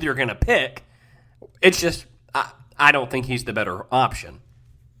question who they're going to pick. It's just I don't think he's the better option.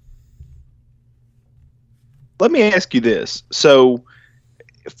 Let me ask you this. So,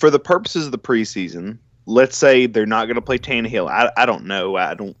 for the purposes of the preseason, let's say they're not going to play Tannehill. I don't know.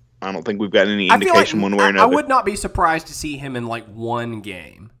 I don't think we've got any indication one way or another. I would not be surprised to see him in like one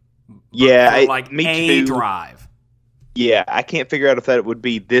game. Yeah, like me a too. drive. Yeah, I can't figure out if that would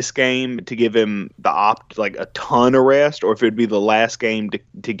be this game to give him like a ton of rest, or if it would be the last game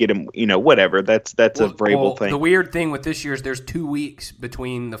to get him, whatever. That's a Vrabel thing. The weird thing with this year is there's 2 weeks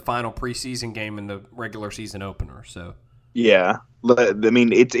between the final preseason game and the regular season opener. So yeah, I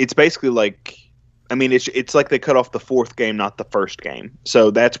mean it's basically like, it's like they cut off the 4th game, not the first game.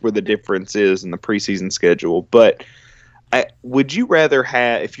 So that's where the difference is in the preseason schedule. But would you rather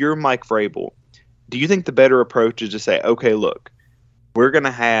have, if you're Mike Vrabel, do you think the better approach is to say, okay, look, we're going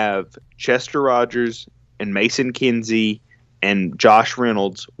to have Chester Rogers and Mason Kinsey and Josh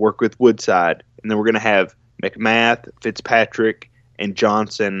Reynolds work with Woodside, and then we're going to have McMath, Fitzpatrick, and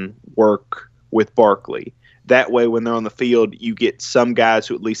Johnson work with Barkley. That way, when they're on the field, you get some guys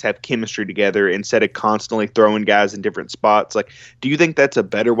who at least have chemistry together instead of constantly throwing guys in different spots. Like, do you think that's a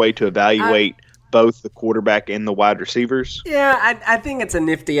better way to evaluate both the quarterback and the wide receivers? Yeah, I think it's a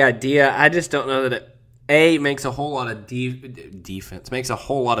nifty idea. I just don't know that it makes a whole lot of defense, makes a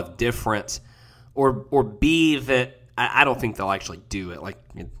whole lot of difference, or B, that I don't think they'll actually do it. Like,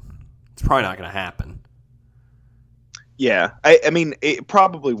 it's probably not going to happen. Yeah, I mean, it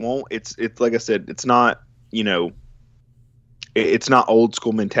probably won't. It's like I said, it's not, it's not old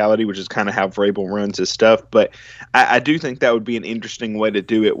school mentality, which is kind of how Vrabel runs his stuff. But I do think that would be an interesting way to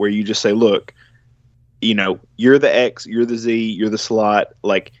do it, where you just say, look, you're the X, you're the Z, you're the slot.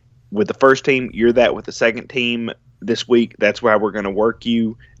 Like, with the first team, you're that with the second team this week. That's why we're going to work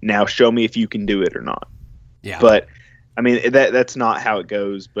you. Now show me if you can do it or not. Yeah. But, I mean, that's not how it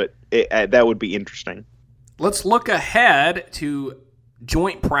goes, but that would be interesting. Let's look ahead to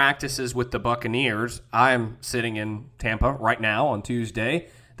joint practices with the Buccaneers. I'm sitting in Tampa right now on Tuesday.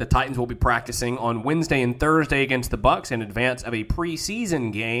 The Titans will be practicing on Wednesday and Thursday against the Bucs in advance of a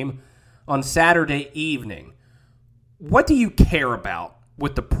preseason game on Saturday evening. What do you care about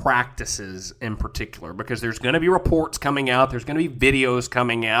with the practices in particular? Because there's going to be reports coming out. There's going to be videos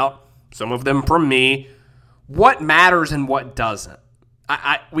coming out, some of them from me. What matters and what doesn't?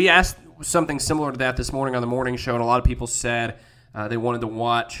 We asked something similar to that this morning on the morning show, and a lot of people said they wanted to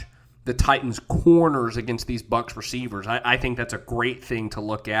watch the Titans' corners against these Bucs receivers. I think that's a great thing to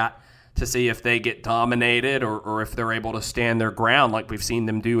look at, to see if they get dominated or if they're able to stand their ground like we've seen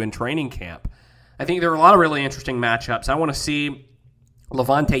them do in training camp. I think there are a lot of really interesting matchups. I want to see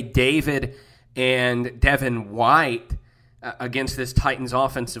Lavonte David and Devin White against this Titans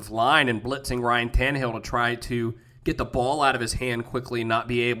offensive line and blitzing Ryan Tannehill to try to get the ball out of his hand quickly and not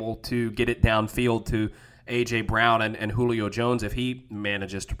be able to get it downfield to A.J. Brown and Julio Jones if he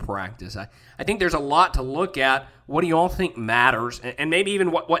manages to practice. I think there's a lot to look at. What do you all think matters? And maybe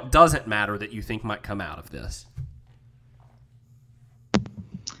even what doesn't matter that you think might come out of this?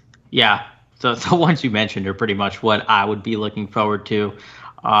 Yeah, so the ones you mentioned are pretty much what I would be looking forward to.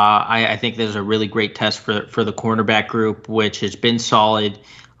 I think there's a really great test for the cornerback group, which has been solid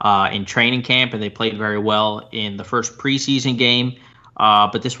in training camp, and they played very well in the first preseason game.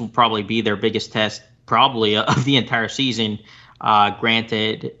 But this will probably be their biggest test probably of the entire season.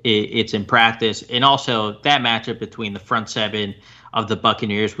 Granted, it's in practice. And also that matchup between the front seven of the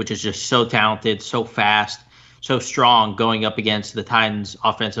Buccaneers, which is just so talented, so fast, so strong, going up against the Titans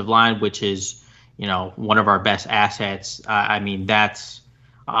offensive line, which is, one of our best assets. I mean, that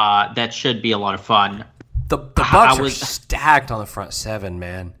should be a lot of fun. The Bucs are stacked on the front seven,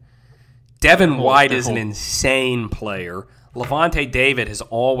 man. Devin White is an insane player. Lavonte David has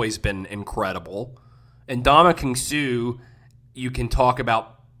always been incredible. And Ndamukong Suh, you can talk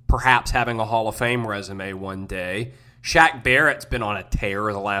about perhaps having a Hall of Fame resume one day. Shaq Barrett's been on a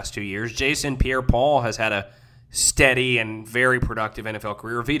tear the last 2 years. Jason Pierre-Paul has had a steady and very productive NFL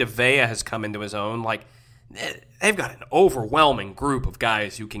career. Vita Vea has come into his own. Like, they've got an overwhelming group of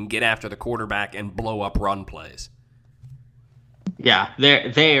guys who can get after the quarterback and blow up run plays. Yeah,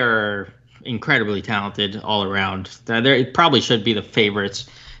 they are incredibly talented all around. They probably should be the favorites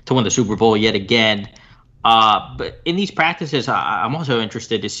to win the Super Bowl yet again. But in these practices, I'm also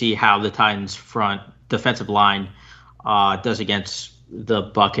interested to see how the Titans' front defensive line does against the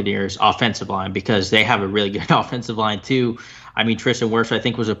Buccaneers offensive line, because they have a really good offensive line too. I mean, Tristan Wirfs, I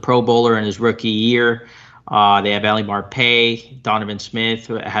think, was a Pro Bowler in his rookie year. They have Ali Marpet, Donovan Smith,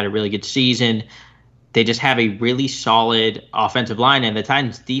 who had a really good season. They just have a really solid offensive line, and the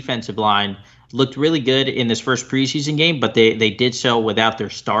Titans' defensive line looked really good in this first preseason game, but they did so without their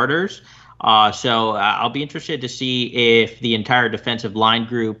starters. So I'll be interested to see if the entire defensive line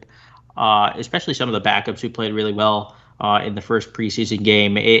group, especially some of the backups who played really well in the first preseason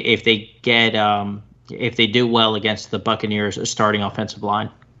game, if they do well against the Buccaneers' starting offensive line.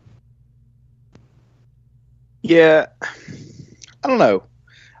 Yeah, I don't know.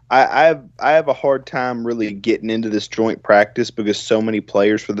 I have a hard time really getting into this joint practice because so many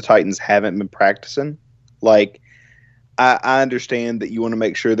players for the Titans haven't been practicing. Like, I understand that you want to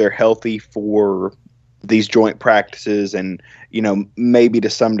make sure they're healthy for these joint practices and, you know, maybe to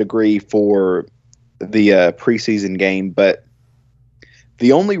some degree for the preseason game, but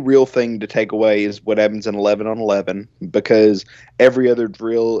the only real thing to take away is what happens in 11-on-11, because every other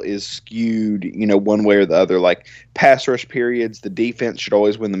drill is skewed, you know, one way or the other. Like pass rush periods, the defense should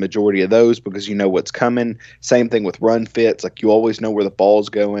always win the majority of those because you know what's coming. Same thing with run fits. Like you always know where the ball's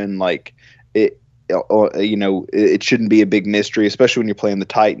going. Like it shouldn't be a big mystery, especially when you're playing the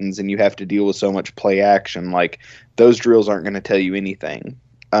Titans and you have to deal with so much play action. Like those drills aren't going to tell you anything.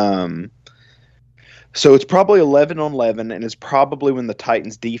 So it's probably 11-on-11, and it's probably when the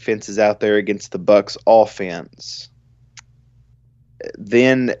Titans defense is out there against the Bucs offense.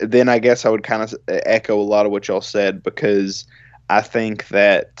 Then I guess I would kind of echo a lot of what y'all said, because I think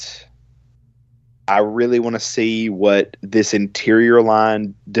that I really want to see what this interior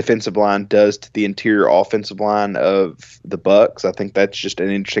line, defensive line, does to the interior offensive line of the Bucs. I think that's just an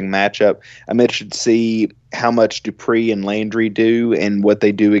interesting matchup. I'm interested to see how much Dupree and Landry do and what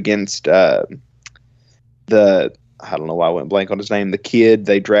they do against I don't know why I went blank on his name. The kid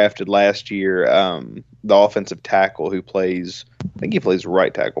they drafted last year, the offensive tackle who plays, I think he plays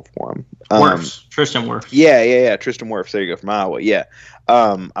right tackle for him. Tristan Wirfs. Yeah. Tristan Wirfs. There you go, from Iowa. Yeah.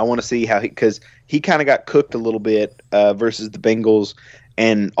 I want to see how because he kind of got cooked a little bit versus the Bengals,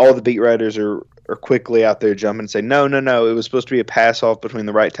 and all the beat writers are quickly out there jumping and say, no, it was supposed to be a pass off between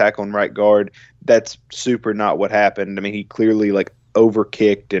the right tackle and right guard. That's super not what happened. I mean, he clearly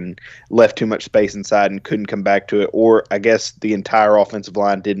overkicked and left too much space inside and couldn't come back to it, or I guess the entire offensive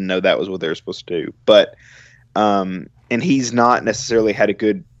line didn't know that was what they were supposed to do. But and he's not necessarily had a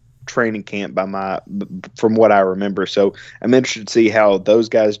good training camp from what I remember. So I'm interested to see how those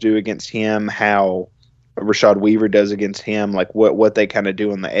guys do against him, how Rashad Weaver does against him, like what they kind of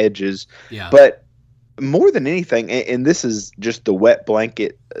do on the edges. Yeah. But more than anything, and this is just the wet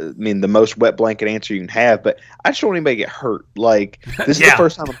blanket, the most wet blanket answer you can have, but I just don't want anybody to get hurt. Like, this is the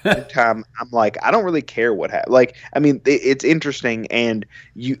first time I'm like, I don't really care what happens. Like, I mean, it's interesting, and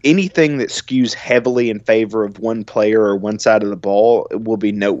anything that skews heavily in favor of one player or one side of the ball will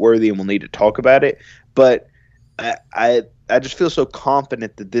be noteworthy, and we'll need to talk about it. But I just feel so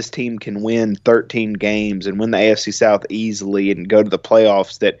confident that this team can win 13 games and win the AFC South easily and go to the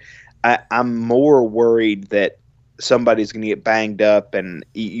playoffs that I'm more worried that somebody's going to get banged up and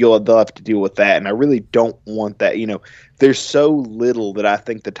they'll have to deal with that. And I really don't want that. You know, there's so little that I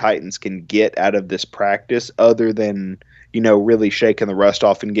think the Titans can get out of this practice other than, you know, really shaking the rust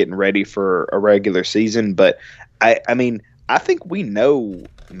off and getting ready for a regular season. But I mean, I think we know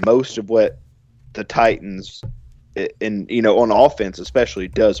most of what the Titans and, you know, on offense especially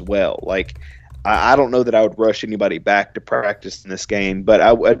does well. Like, I don't know that I would rush anybody back to practice in this game, but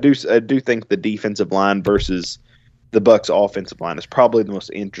I do think the defensive line versus the Bucs offensive line is probably the most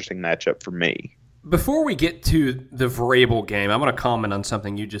interesting matchup for me. Before we get to the Vrabel game, I'm going to comment on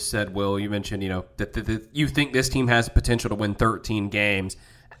something you just said, Will. You mentioned, you know, that you think this team has the potential to win 13 games.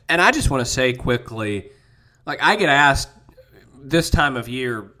 And I just want to say quickly, like, I get asked this time of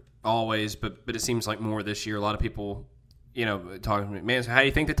year always, but it seems like more this year. A lot of people, you know, talking to me, man, so how do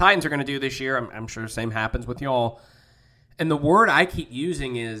you think the Titans are going to do this year? I'm sure the same happens with y'all. And the word I keep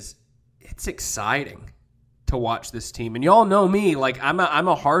using is it's exciting to watch this team. And y'all know me, like I'm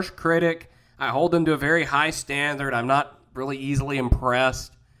a harsh critic. I hold them to a very high standard. I'm not really easily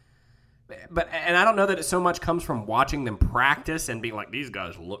impressed. And I don't know that it so much comes from watching them practice and being like, these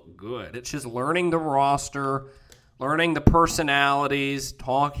guys look good. It's just learning the roster, learning the personalities,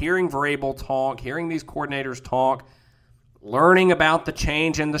 hearing Vrabel talk, hearing these coordinators talk, learning about the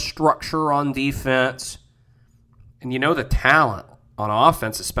change in the structure on defense, and, you know, the talent on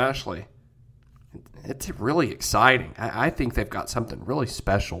offense especially. It's really exciting. I think they've got something really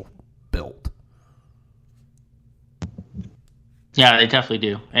special built. Yeah, they definitely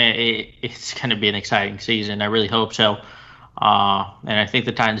do. It's going to be an exciting season. I really hope so. And I think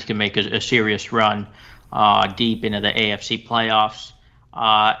the Titans can make a serious run deep into the AFC playoffs.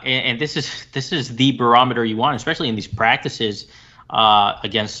 And this is the barometer you want, especially in these practices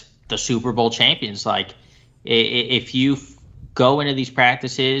against the Super Bowl champions. Like, if you go into these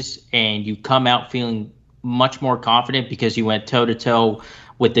practices and you come out feeling much more confident because you went toe-to-toe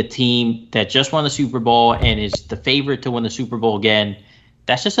with the team that just won the Super Bowl and is the favorite to win the Super Bowl again,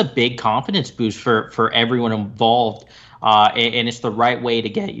 that's just a big confidence boost for everyone involved. And it's the right way to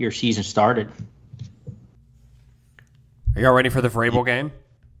get your season started. Are y'all ready for the Vrabel game?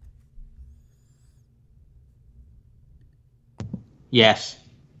 Yes.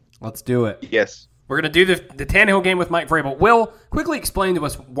 Let's do it. Yes. We're going to do the Tannehill game with Mike Vrabel. Will, quickly explain to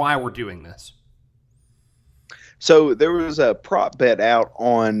us why we're doing this. So there was a prop bet out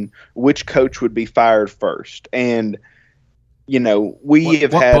on which coach would be fired first. And, we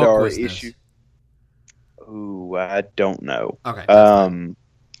have had our issue. Ooh, I don't know. Okay.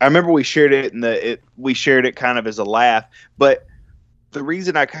 I remember we shared it we shared it kind of as a laugh, but the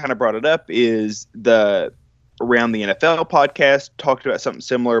reason I kind of brought it up is around the NFL podcast talked about something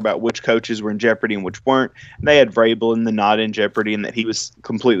similar about which coaches were in jeopardy and which weren't. And they had Vrabel in the not in jeopardy and that he was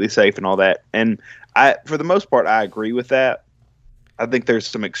completely safe and all that. And for the most part, I agree with that. I think there's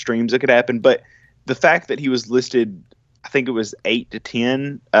some extremes that could happen, but the fact that he was listed, I think it was 8 to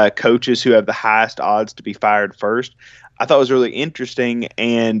 10 coaches who have the highest odds to be fired first, I thought was really interesting.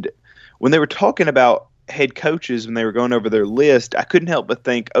 And when they were talking about head coaches, when they were going over their list, I couldn't help but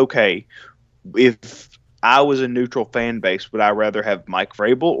think, okay, if I was a neutral fan base, would I rather have Mike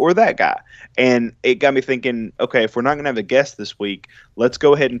Vrabel or that guy? And it got me thinking, okay, if we're not going to have a guest this week, let's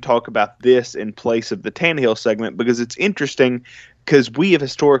go ahead and talk about this in place of the Tannehill segment, because it's interesting because we have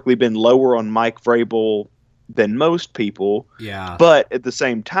historically been lower on Mike Vrabel than most people. Yeah. But at the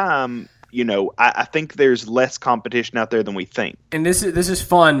same time, I think there's less competition out there than we think. And this is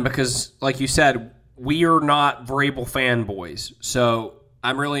fun because, like you said, we are not Vrabel fanboys. So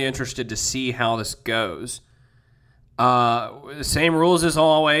I'm really interested to see how this goes. Same rules as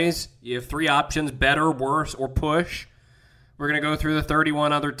always. You have 3 options: better, worse, or push. We're going to go through the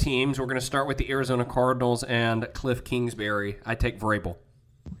 31 other teams. We're going to start with the Arizona Cardinals and Cliff Kingsbury. I take Vrabel.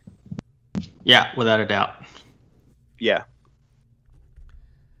 Yeah, without a doubt. Yeah.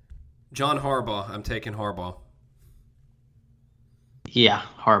 John Harbaugh. I'm taking Harbaugh. Yeah,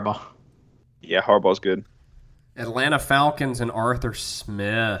 Harbaugh. Yeah, Harbaugh's good. Atlanta Falcons and Arthur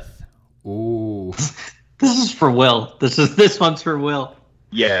Smith. Ooh. This is for Will. This one's for Will.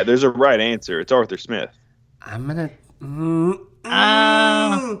 Yeah, there's a right answer. It's Arthur Smith. I'm gonna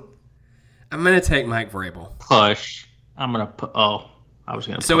take Mike Vrabel. Push. I'm gonna put. Oh, I was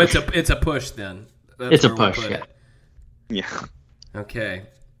gonna. So push. it's a push then. That's It's a where we'll push. put Yeah. it. Yeah. Okay.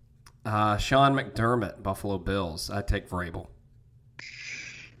 Sean McDermott, Buffalo Bills. I take Vrabel.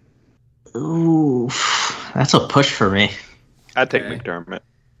 Ooh, that's a push for me. I'd take Okay. McDermott.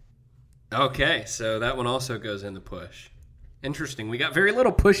 Okay, so that one also goes in the push. Interesting. We got very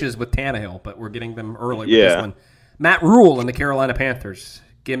little pushes with Tannehill, but we're getting them early with this Yeah. one. Matt Rule and the Carolina Panthers.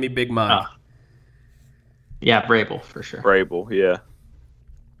 Give me big money. Yeah, Vrabel for sure. Vrabel, yeah.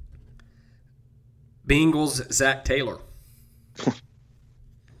 Bengals, Zach Taylor.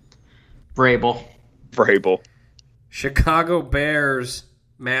 Vrabel. Vrabel. Chicago Bears,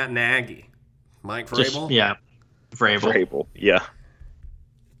 Matt Nagy. Mike Vrabel? Yeah, Vrabel. Vrabel, yeah.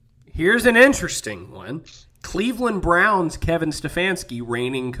 Here's an interesting one. Cleveland Browns, Kevin Stefanski,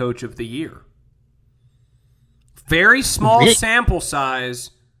 reigning coach of the year. Very small Really? sample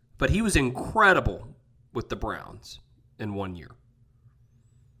size, but he was incredible with the Browns in 1 year.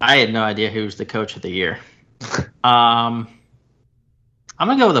 I had no idea who was the coach of the year. I'm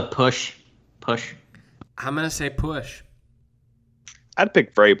gonna go with a push. Push. I'm going to say push. I'd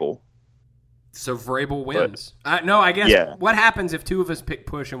pick Vrabel. So Vrabel wins. No, I guess Yeah. what happens if 2 of us pick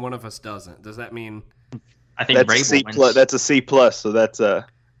push and 1 of us doesn't? Does that mean I think That's a Vrabel C wins. plus. That's a C plus. So that's a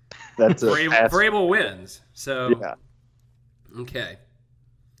pass. Vrabel wins? So Yeah. okay.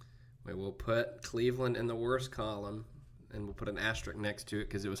 We'll put Cleveland in the worst column, and we'll put an asterisk next to it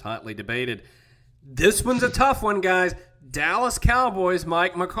because it was hotly debated. This one's a tough one, guys. Dallas Cowboys,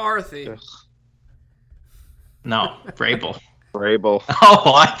 Mike McCarthy. No, Vrabel. Vrabel.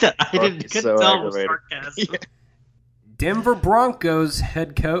 Oh, I couldn't It's so tell with aggravating. sarcasm. Denver Broncos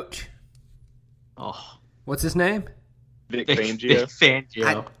head coach. Oh, What's his name? Vic Vic Fangio.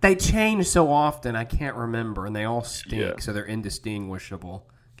 Fangio. They change so often, I can't remember, and they all stink, Yeah. so they're indistinguishable.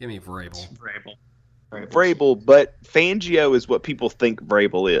 Give me Vrabel. Vrabel, but Fangio is what people think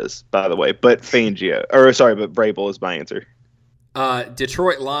Vrabel is, by the way. But Vrabel is my answer.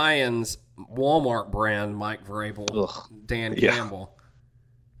 Detroit Lions, Walmart brand Mike Vrabel, Ugh. Dan Yeah. Campbell.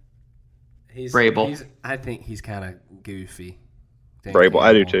 Vrabel. I think he's kind of goofy. Dan Vrabel,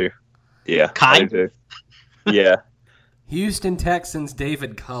 I do Campbell. too. Yeah, Kind? I do too. Yeah. Houston Texans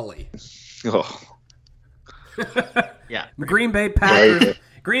David Culley. Oh. Yeah. Green Bay Packers. Vrabel.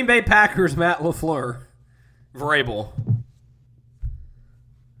 Green Bay Packers Matt LaFleur. Vrabel.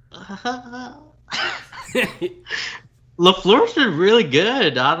 LaFleur's been really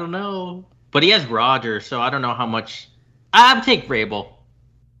good. I don't know. But he has Rodgers, so I don't know how much. I'd take Vrabel.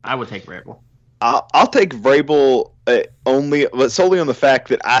 I would take Vrabel. I'll take Vrabel solely on the fact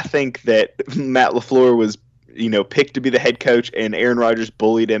that I think that Matt LaFleur was, picked to be the head coach, and Aaron Rodgers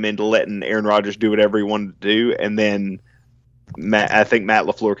bullied him into letting Aaron Rodgers do whatever he wanted to do, and then I think Matt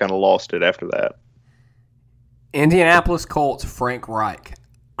LaFleur kind of lost it after that. Indianapolis Colts Frank Reich.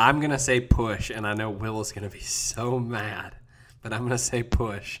 I'm going to say push, and I know Will is going to be so mad, but I'm going to say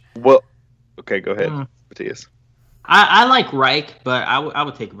push. Well, okay, go ahead, Matthias. I like Reich, but I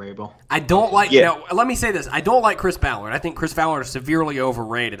would take Vrabel. I don't like. Yeah. No, let me say this. I don't like Chris Ballard. I think Chris Ballard is severely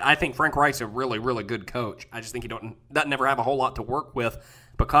overrated. I think Frank Reich's a really, really good coach. I just think he doesn't never have a whole lot to work with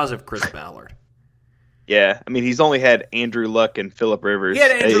because of Chris Ballard. Yeah, I mean, he's only had Andrew Luck and Phillip Rivers. He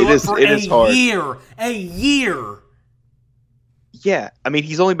had Andrew Luck for it is hard. A year. Yeah, I mean,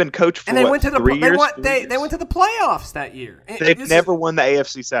 he's only been coach for And they went to the 3 years. they went to the playoffs that year. They've never won the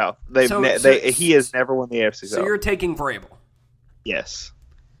AFC South. He has never won the AFC South. So you're taking Vrabel. Yes.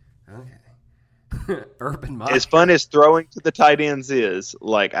 Okay. Urban Meyer. As fun as throwing to the tight ends is,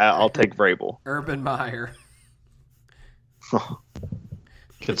 I'll take Vrabel. Urban Meyer.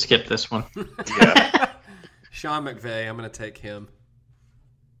 Could skip this one. Yeah. Sean McVay. I'm going to take him.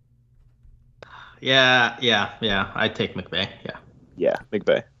 Yeah. I'd take McVay. Yeah. Yeah,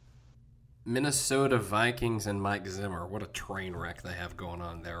 McVay. Minnesota Vikings and Mike Zimmer. What a train wreck they have going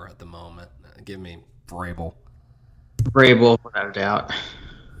on there at the moment. Give me Vrabel. Vrabel, without a doubt.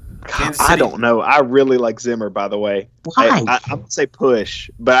 Kansas I City- don't know. I really like Zimmer, by the way. Why? I'm going to say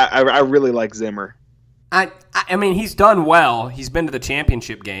push, but I really like Zimmer. I mean, he's done well. He's been to the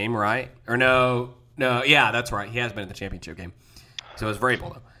championship game, right? Or no. Yeah, that's right. He has been to the championship game. So it's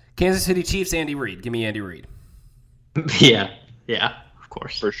Vrabel, though. Kansas City Chiefs, Andy Reid. Give me Andy Reid. Yeah, of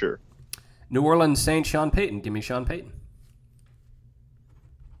course. For sure. New Orleans Saints, Sean Payton. Give me Sean Payton.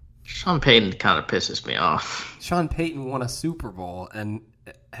 Sean Payton kind of pisses me off. Sean Payton won a Super Bowl and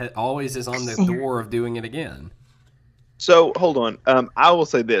always is on the door of doing it again. So, hold on. I will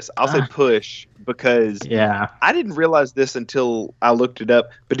say this. I'll say push because I didn't realize this until I looked it up.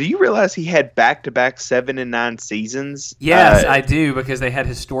 But do you realize he had back-to-back 7 and 9 seasons? Yes, I do, because they had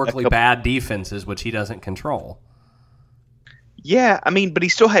historically bad defenses, which he doesn't control. Yeah, I mean, but he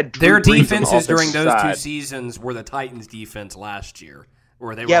still had Their Drew Brees on the defenses during offensive those side. 2 seasons were the Titans' defense last year,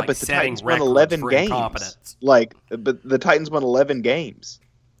 where they were Yeah, but the setting Titans won records 11 for games. incompetence. But the Titans won 11 games.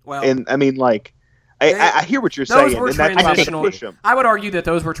 Well, And, I mean, I hear what you're those saying, were and that's why I'm transitional. push him. I would argue that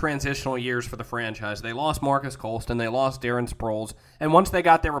those were transitional years for the franchise. They lost Marcus Colston, they lost Darren Sproles, and once they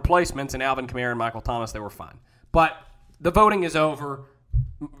got their replacements in Alvin Kamara and Michael Thomas, they were fine. But the voting is over.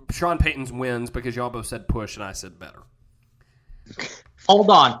 Sean Payton's wins because y'all both said push and I said better. Hold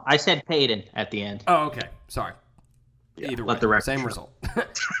on. I said Payton at the end. Oh, okay. Sorry. Either way, let the record same show. result.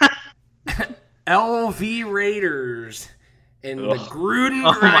 LV Raiders and the Gruden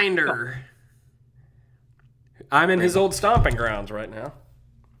Oh, my Grinder. I'm in his old stomping grounds right now.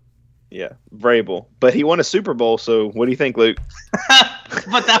 Yeah, Vrabel. But he won a Super Bowl, so what do you think, Luke?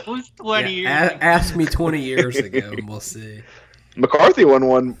 But that was 20 years ago. Ask me 20 years ago, and we'll see. McCarthy won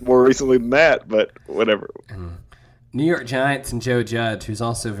one more recently than that, but whatever. New York Giants and Joe Judge, who's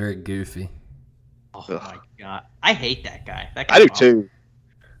also very goofy. Oh, my God. I hate that guy. That I do guy's too.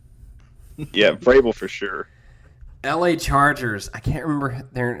 Yeah, Vrabel for sure. LA Chargers, I can't remember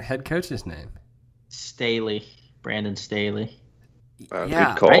their head coach's name. Staley. Brandon Staley.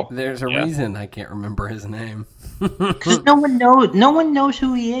 Good call. right? There's a reason I can't remember his name. Because no one knows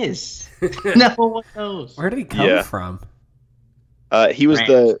who he is. No one knows. Where did he come from? He was Rams.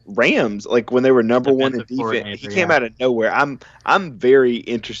 the Rams, when they were number one in Defensive defense. coordinator, He came out of nowhere. I'm very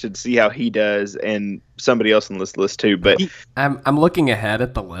interested to see how he does, and somebody else on this list too. But I'm looking ahead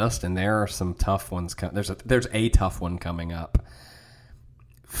at the list, and there are some tough ones. There's a tough one coming up.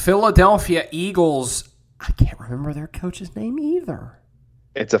 Philadelphia Eagles. I can't remember their coach's name either.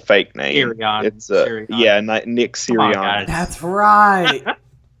 it's a fake name. Sirianni. It's Sirianni. Nick Come on, Sirianni. guys. That's right.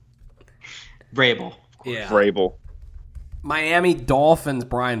 Vrabel. Yeah. Vrabel. Miami Dolphins,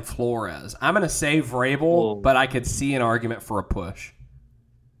 Brian Flores. I'm going to say Vrabel, Whoa. but I could see an argument for a push.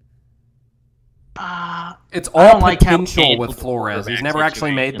 It's I all don't like how potential painful with the Flores. He's quarterback never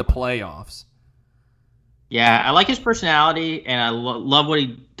actually made the situation playoffs. Yeah, I like his personality, and I love what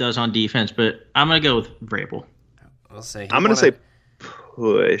he does on defense, but I'm going to go with Vrabel. I'll say I'm going to say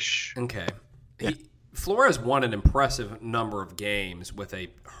push. Okay. Yeah. Flores won an impressive number of games with a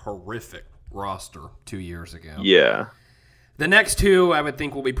horrific roster 2 years ago. Yeah. The next two I would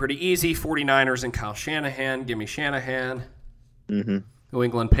think will be pretty easy. 49ers and Kyle Shanahan. Give me Shanahan. Mm-hmm. New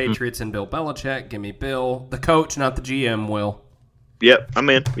England Patriots and Bill Belichick. Give me Bill. The coach, not the GM, Will. Yep, I'm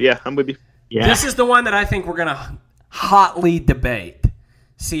in. Yeah, I'm with you. Yeah. This is the one that I think we're going to hotly debate.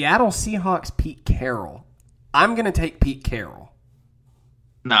 Seattle Seahawks, Pete Carroll. I'm going to take Pete Carroll.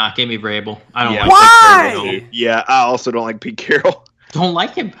 Nah, give me Vrabel. I don't Yeah. like Why? Pete Carroll. Yeah, I also don't like Pete Carroll. Don't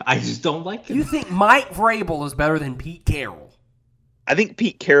like him. I just don't like him. You think Mike Vrabel is better than Pete Carroll? I think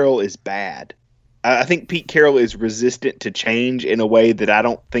Pete Carroll is bad. I think Pete Carroll is resistant to change in a way that I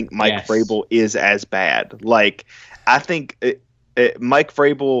don't think Mike Vrabel is as bad. Like, I think Mike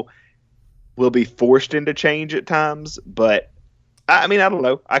Vrabel will be forced into change at times, but I mean, I don't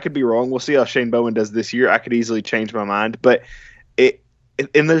know. I could be wrong. We'll see how Shane Bowen does this year. I could easily change my mind, but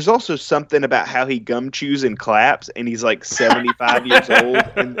and there's also something about how he gum chews and claps, and he's like 75 years old,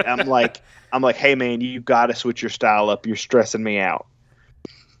 and I'm like, hey man, you got to switch your style up. You're stressing me out.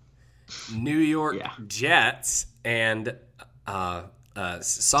 New York Jets and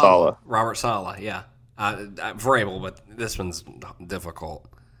Saleh. Robert Saleh, yeah. Vrabel, but this one's difficult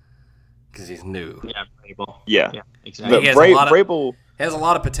because he's new. Yeah, Vrabel. Yeah, exactly. Vrabel has a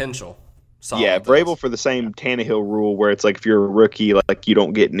lot of potential. Saleh does. Vrabel for the same Tannehill rule where it's like if you're a rookie, like you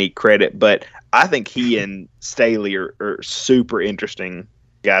don't get any credit. But I think he and Staley are super interesting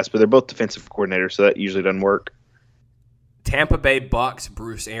guys, but they're both defensive coordinators, so that usually doesn't work. Tampa Bay Bucks,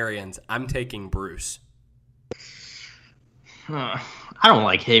 Bruce Arians. I'm taking Bruce. I don't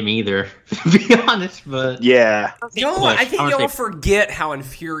like him either, to be honest. But yeah, I think y'all forget how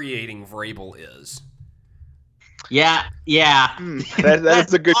infuriating Vrabel is. Yeah.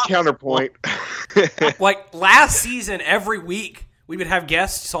 That's a good counterpoint. Like last season, every week we would have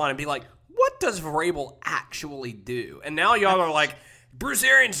guests on and be like, "What does Vrabel actually do?" And now y'all are like, "Bruce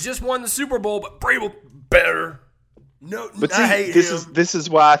Arians just won the Super Bowl, but Vrabel better." No, but I hate him. This is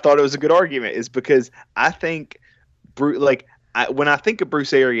why I thought it was a good argument, is because I think, when I think of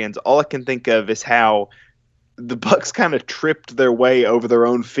Bruce Arians, all I can think of is how the Bucs kind of tripped their way over their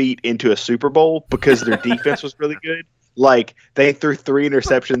own feet into a Super Bowl because their defense was really good. Like they threw 3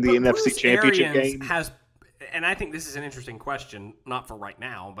 interceptions in the NFC Bruce Championship Arians game. And I think this is an interesting question, not for right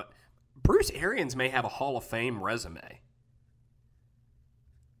now, but Bruce Arians may have a Hall of Fame resume.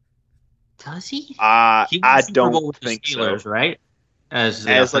 Does he? I don't think Steelers, so. Right? As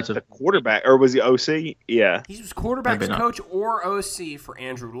like the quarterback, or was he OC? Yeah, he was quarterback's coach or OC for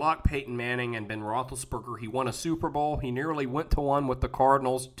Andrew Luck, Peyton Manning, and Ben Roethlisberger. He won a Super Bowl. He nearly went to one with the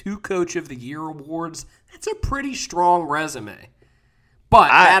Cardinals. 2 Coach of the Year awards. That's a pretty strong resume.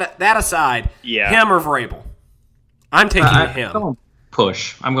 But that aside, him or Vrabel, I'm taking him. I'm going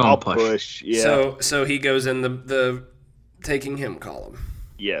push. I'll push. Yeah. So he goes in the taking him column.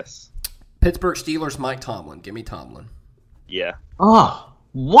 Yes. Pittsburgh Steelers, Mike Tomlin. Give me Tomlin. Yeah. Oh,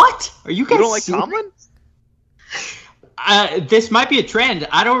 what? Are you guys? You don't like Tomlin? This might be a trend.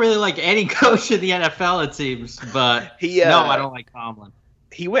 I don't really like any coach in the NFL, it seems, but no, I don't like Tomlin.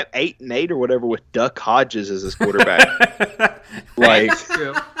 He went 8-8 or whatever with Duck Hodges as his quarterback. That's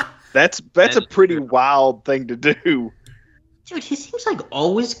true. That's a pretty wild thing to do. Dude, he seems like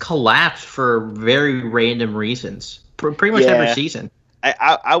always collapsed for very random reasons. Pretty much every season.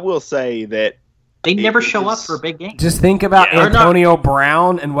 I will say that they never show up for a big game. Just think about Antonio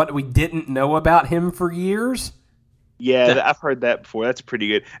Brown and what we didn't know about him for years. Yeah, I've heard that before. That's pretty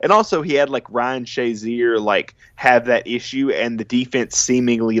good. And also, he had like Ryan Shazier have that issue, and the defense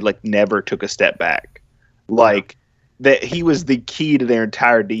seemingly never took a step back. Like that, he was the key to their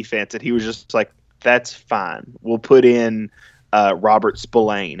entire defense, and he was just like, "That's fine. We'll put in Robert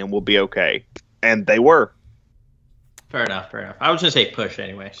Spillane, and we'll be okay." And they were. Fair enough. I was going to say push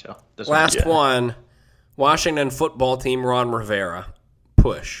anyway. So Last one, Washington football team, Ron Rivera.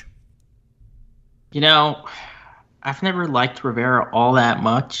 Push. I've never liked Rivera all that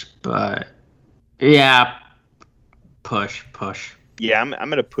much, but yeah, push. Yeah, I'm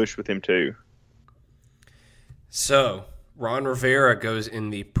going to push with him too. So Ron Rivera goes in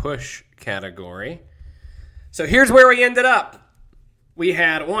the push category. So here's where we ended up. We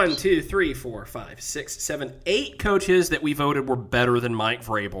had 1, 2, 3, 4, 5, 6, 7, 8 coaches that we voted were better than Mike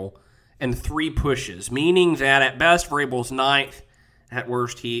Vrabel, and 3 pushes, meaning that at best Vrabel's 9th, at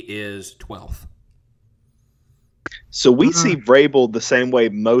worst he is 12th. So we see Vrabel the same way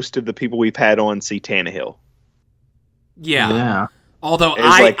most of the people we've had on see Tannehill. Yeah. Although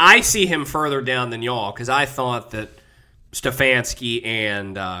I see him further down than y'all, because I thought that Stefanski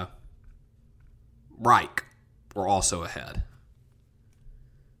and Reich were also ahead.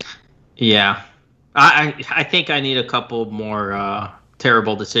 Yeah. I think I need a couple more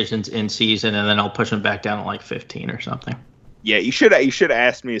terrible decisions in season, and then I'll push him back down to like 15 or something. Yeah, you should have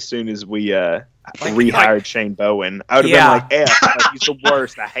asked me as soon as we rehired Shane Bowen. I would have been like, like, he's the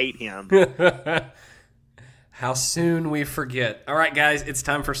worst. I hate him. How soon we forget. All right, guys, it's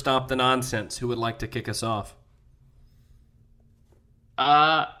time for Stop the Nonsense. Who would like to kick us off?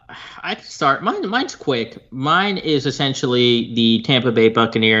 I can start. Mine's quick. Mine is essentially the Tampa Bay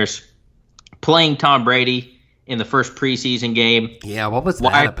Buccaneers playing Tom Brady in the first preseason game. Yeah, what was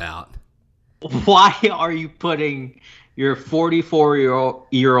that about? Why are you putting your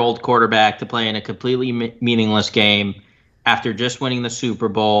 44-year-old quarterback to play in a completely meaningless game after just winning the Super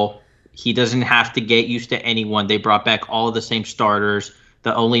Bowl? He doesn't have to get used to anyone. They brought back all of the same starters.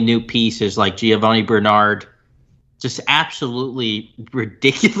 The only new piece is like Giovanni Bernard. Just absolutely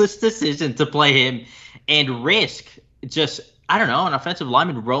ridiculous decision to play him and risk just, I don't know, an offensive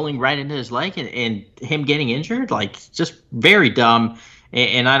lineman rolling right into his leg and him getting injured. Like, just very dumb.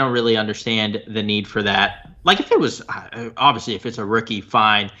 And I don't really understand the need for that. Like, if it was, obviously, if it's a rookie,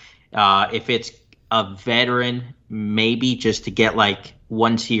 fine. If it's a veteran, maybe just to get like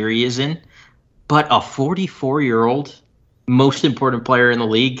one series in. But a 44-year-old, most important player in the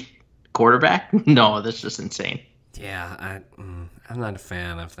league, quarterback? No, that's just insane. Yeah, I'm not a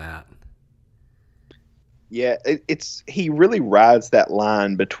fan of that. Yeah, he really rides that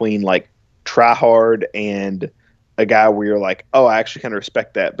line between like try hard and a guy where you're like, oh, I actually kind of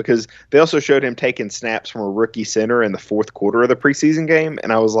respect that, because they also showed him taking snaps from a rookie center in the fourth quarter of the preseason game,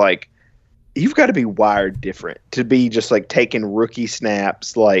 and I was like, you've got to be wired different to be just like taking rookie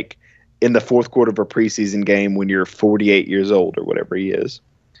snaps like in the fourth quarter of a preseason game when you're 48 years old or whatever he is.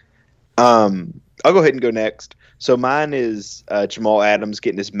 I'll go ahead and go next. So mine is Jamal Adams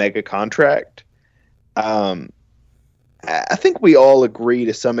getting his mega contract. I think we all agree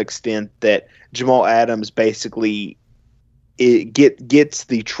to some extent that Jamal Adams basically gets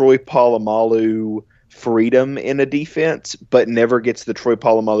the Troy Polamalu freedom in a defense, but never gets the Troy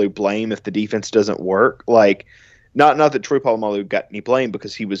Polamalu blame if the defense doesn't work. Like, not that Troy Polamalu got any blame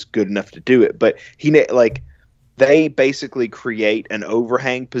because he was good enough to do it, but they basically create an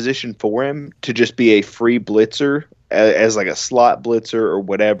overhang position for him to just be a free blitzer as like a slot blitzer or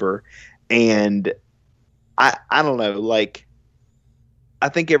whatever. And I don't know, like, I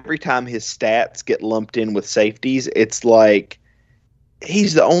think every time his stats get lumped in with safeties, it's like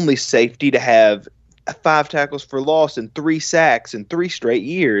he's the only safety to have 5 tackles for loss and 3 sacks in 3 straight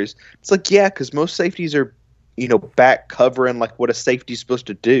years. It's like, yeah, because most safeties are, back covering like what a safety is supposed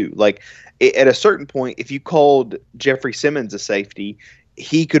to do. Like, at a certain point, if you called Jeffrey Simmons a safety,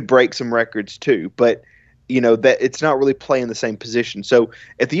 he could break some records too. But that it's not really playing the same position. So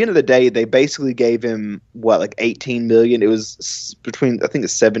at the end of the day, they basically gave him like $18 million. It was between, I think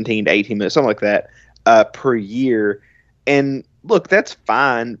it's 17 to 18 million, something like that, per year. And look, that's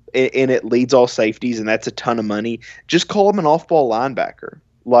fine, and it leads all safeties, and that's a ton of money. Just call him an off-ball linebacker.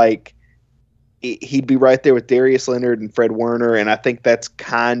 Like, he'd be right there with Darius Leonard and Fred Warner, and I think that's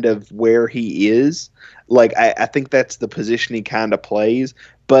kind of where he is. Like, I think that's the position he kind of plays.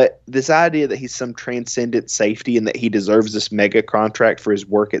 But this idea that he's some transcendent safety and that he deserves this mega contract for his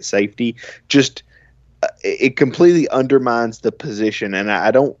work at safety, just it completely undermines the position, and I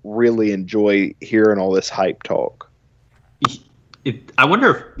don't really enjoy hearing all this hype talk. I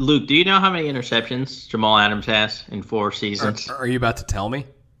wonder if, Luke, do you know how many interceptions Jamal Adams has in 4 seasons? Are you about to tell me?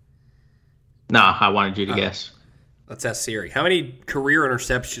 No, I wanted you to guess. Let's ask Siri. How many career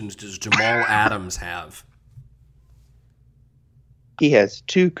interceptions does Jamal Adams have? He has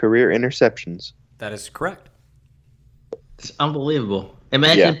 2 career interceptions. That is correct. It's unbelievable.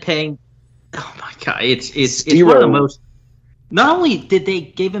 Imagine paying. Oh my God! It's Zero. One of the most. Not only did they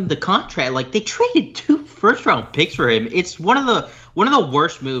give him the contract, like they traded 2 first-round picks for him. It's one of the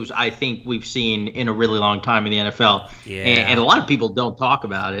worst moves I think we've seen in a really long time in the NFL. Yeah. And a lot of people don't talk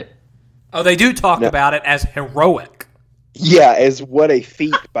about it. Oh, they do talk about it as heroic. Yeah, as what a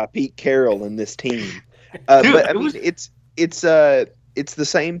feat by Pete Carroll and this team. Dude, but I mean, it's the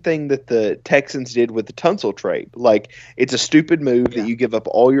same thing that the Texans did with the Tunsil trade. Like, it's a stupid move that you give up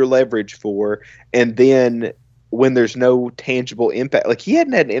all your leverage for, and then when there's no tangible impact, like he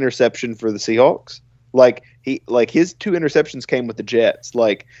hadn't had an interception for the Seahawks. Like his 2 interceptions came with the Jets.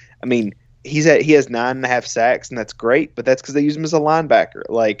 Like, I mean, he has 9.5 sacks, and that's great, but that's because they use him as a linebacker.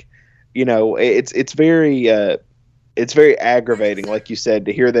 Like, it's very it's very aggravating, like you said,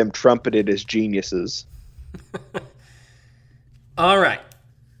 to hear them trumpeted as geniuses. All right,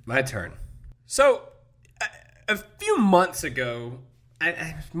 my turn. So, a few months ago,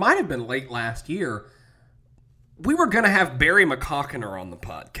 it might have been late last year, we were going to have Barry McCockiner on the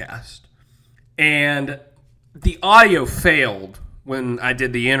podcast. And the audio failed when I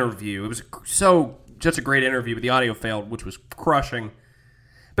did the interview. It was just a great interview, but the audio failed, which was crushing.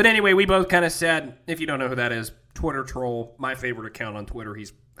 But anyway, we both kind of said, if you don't know who that is, Twitter troll, my favorite account on Twitter.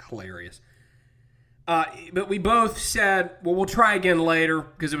 He's hilarious. But we both said, well, we'll try again later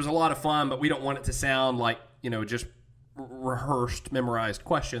because it was a lot of fun, but we don't want it to sound like, just rehearsed, memorized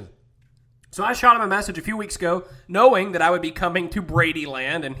questions. So I shot him a message a few weeks ago, knowing that I would be coming to Brady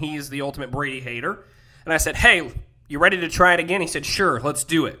Land, and he's the ultimate Brady hater. And I said, hey, you ready to try it again? He said, sure, let's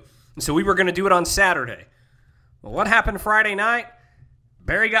do it. And so we were going to do it on Saturday. Well, what happened Friday night?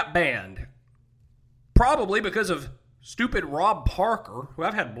 Barry got banned. Probably because of stupid Rob Parker, who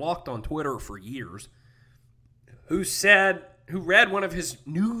I've had blocked on Twitter for years, who read one of his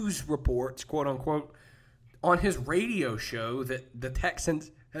news reports, quote unquote, on his radio show that the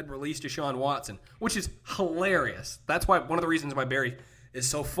Texans had released Deshaun Watson, which is hilarious. That's why one of the reasons why Barry is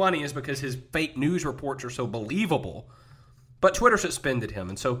so funny is because his fake news reports are so believable. But Twitter suspended him.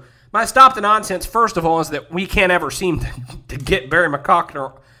 And so my stop the nonsense, first of all, is that we can't ever seem to get Barry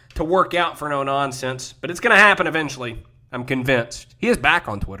McCockiner to work out for no nonsense. But it's going to happen eventually. I'm convinced. He is back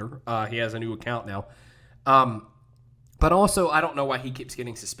on Twitter. He has a new account now. But also, I don't know why he keeps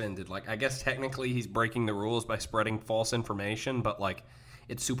getting suspended. Like, I guess technically he's breaking the rules by spreading false information, but like,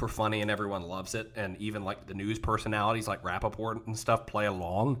 it's super funny and everyone loves it. And even like the news personalities like Rappaport and stuff play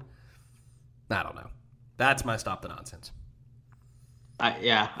along. I don't know. That's my stop the nonsense.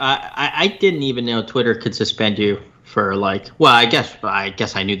 I didn't even know Twitter could suspend you for I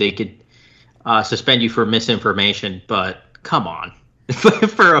guess I knew they could suspend you for misinformation, but come on.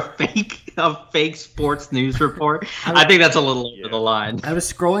 For a fake sports news report, I think that's a little over the line. I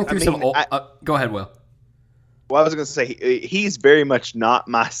was scrolling through some old... go ahead, Will. Well, I was going to say, he's very much not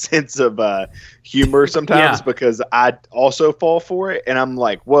my sense of humor sometimes because I also fall for it. And I'm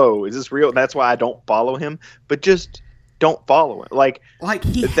like, whoa, is this real? That's why I don't follow him. But just don't follow him.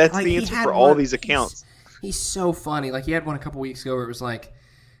 That's the answer for all these accounts. He's so funny. Like, he had one a couple weeks ago where it was like,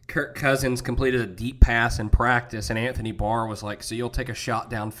 Kirk Cousins completed a deep pass in practice, and Anthony Barr was like, so you'll take a shot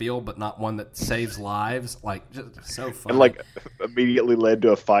downfield, but not one that saves lives? Like, just so funny. And, immediately led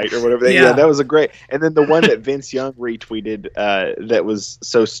to a fight or whatever. Yeah, that was a great... And then the one that Vince Young retweeted that was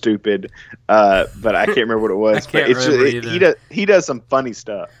so stupid, but I can't remember what it was. He does some funny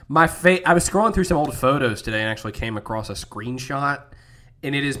stuff. I was scrolling through some old photos today and actually came across a screenshot,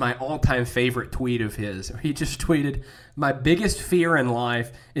 and it is my all-time favorite tweet of his. He just tweeted, my biggest fear in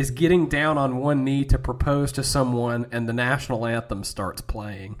life is getting down on one knee to propose to someone and the national anthem starts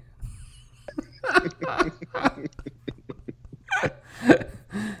playing.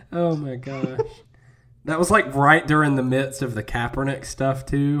 Oh, my gosh. That was right during the midst of the Kaepernick stuff,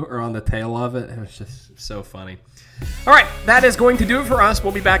 too, or on the tail of it. It was just so funny. All right, that is going to do it for us.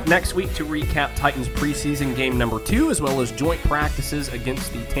 We'll be back next week to recap Titans preseason game number 2, as well as joint practices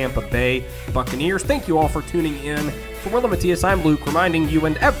against the Tampa Bay Buccaneers. Thank you all for tuning in. For Will and Matthias, I'm Luke, reminding you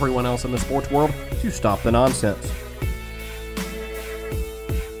and everyone else in the sports world to stop the nonsense.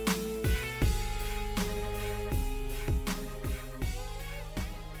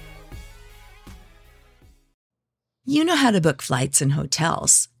 You know how to book flights and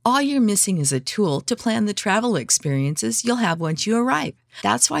hotels. All you're missing is a tool to plan the travel experiences you'll have once you arrive.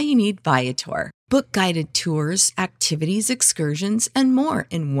 That's why you need Viator. Book guided tours, activities, excursions, and more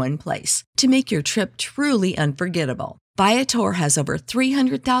in one place to make your trip truly unforgettable. Viator has over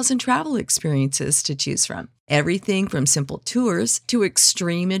 300,000 travel experiences to choose from. Everything from simple tours to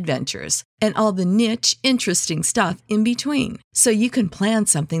extreme adventures and all the niche, interesting stuff in between. So you can plan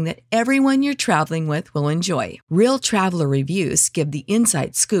something that everyone you're traveling with will enjoy. Real traveler reviews give the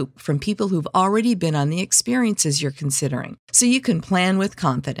inside scoop from people who've already been on the experiences you're considering. So you can plan with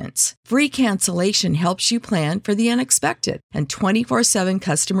confidence. Free cancellation helps you plan for the unexpected. And 24/7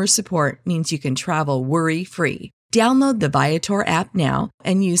 customer support means you can travel worry-free. Download the Viator app now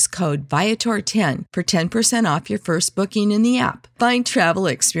and use code Viator10 for 10% off your first booking in the app. Find travel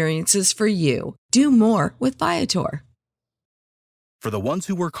experiences for you. Do more with Viator. For the ones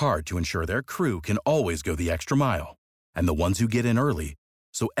who work hard to ensure their crew can always go the extra mile, and the ones who get in early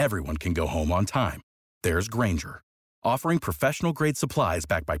so everyone can go home on time, there's Grainger, offering professional-grade supplies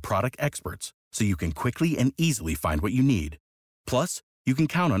backed by product experts so you can quickly and easily find what you need. Plus, you can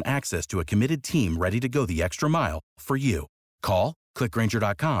count on access to a committed team ready to go the extra mile for you. Call, click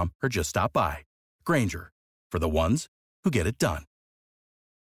Grainger.com, or just stop by. Grainger, for the ones who get it done.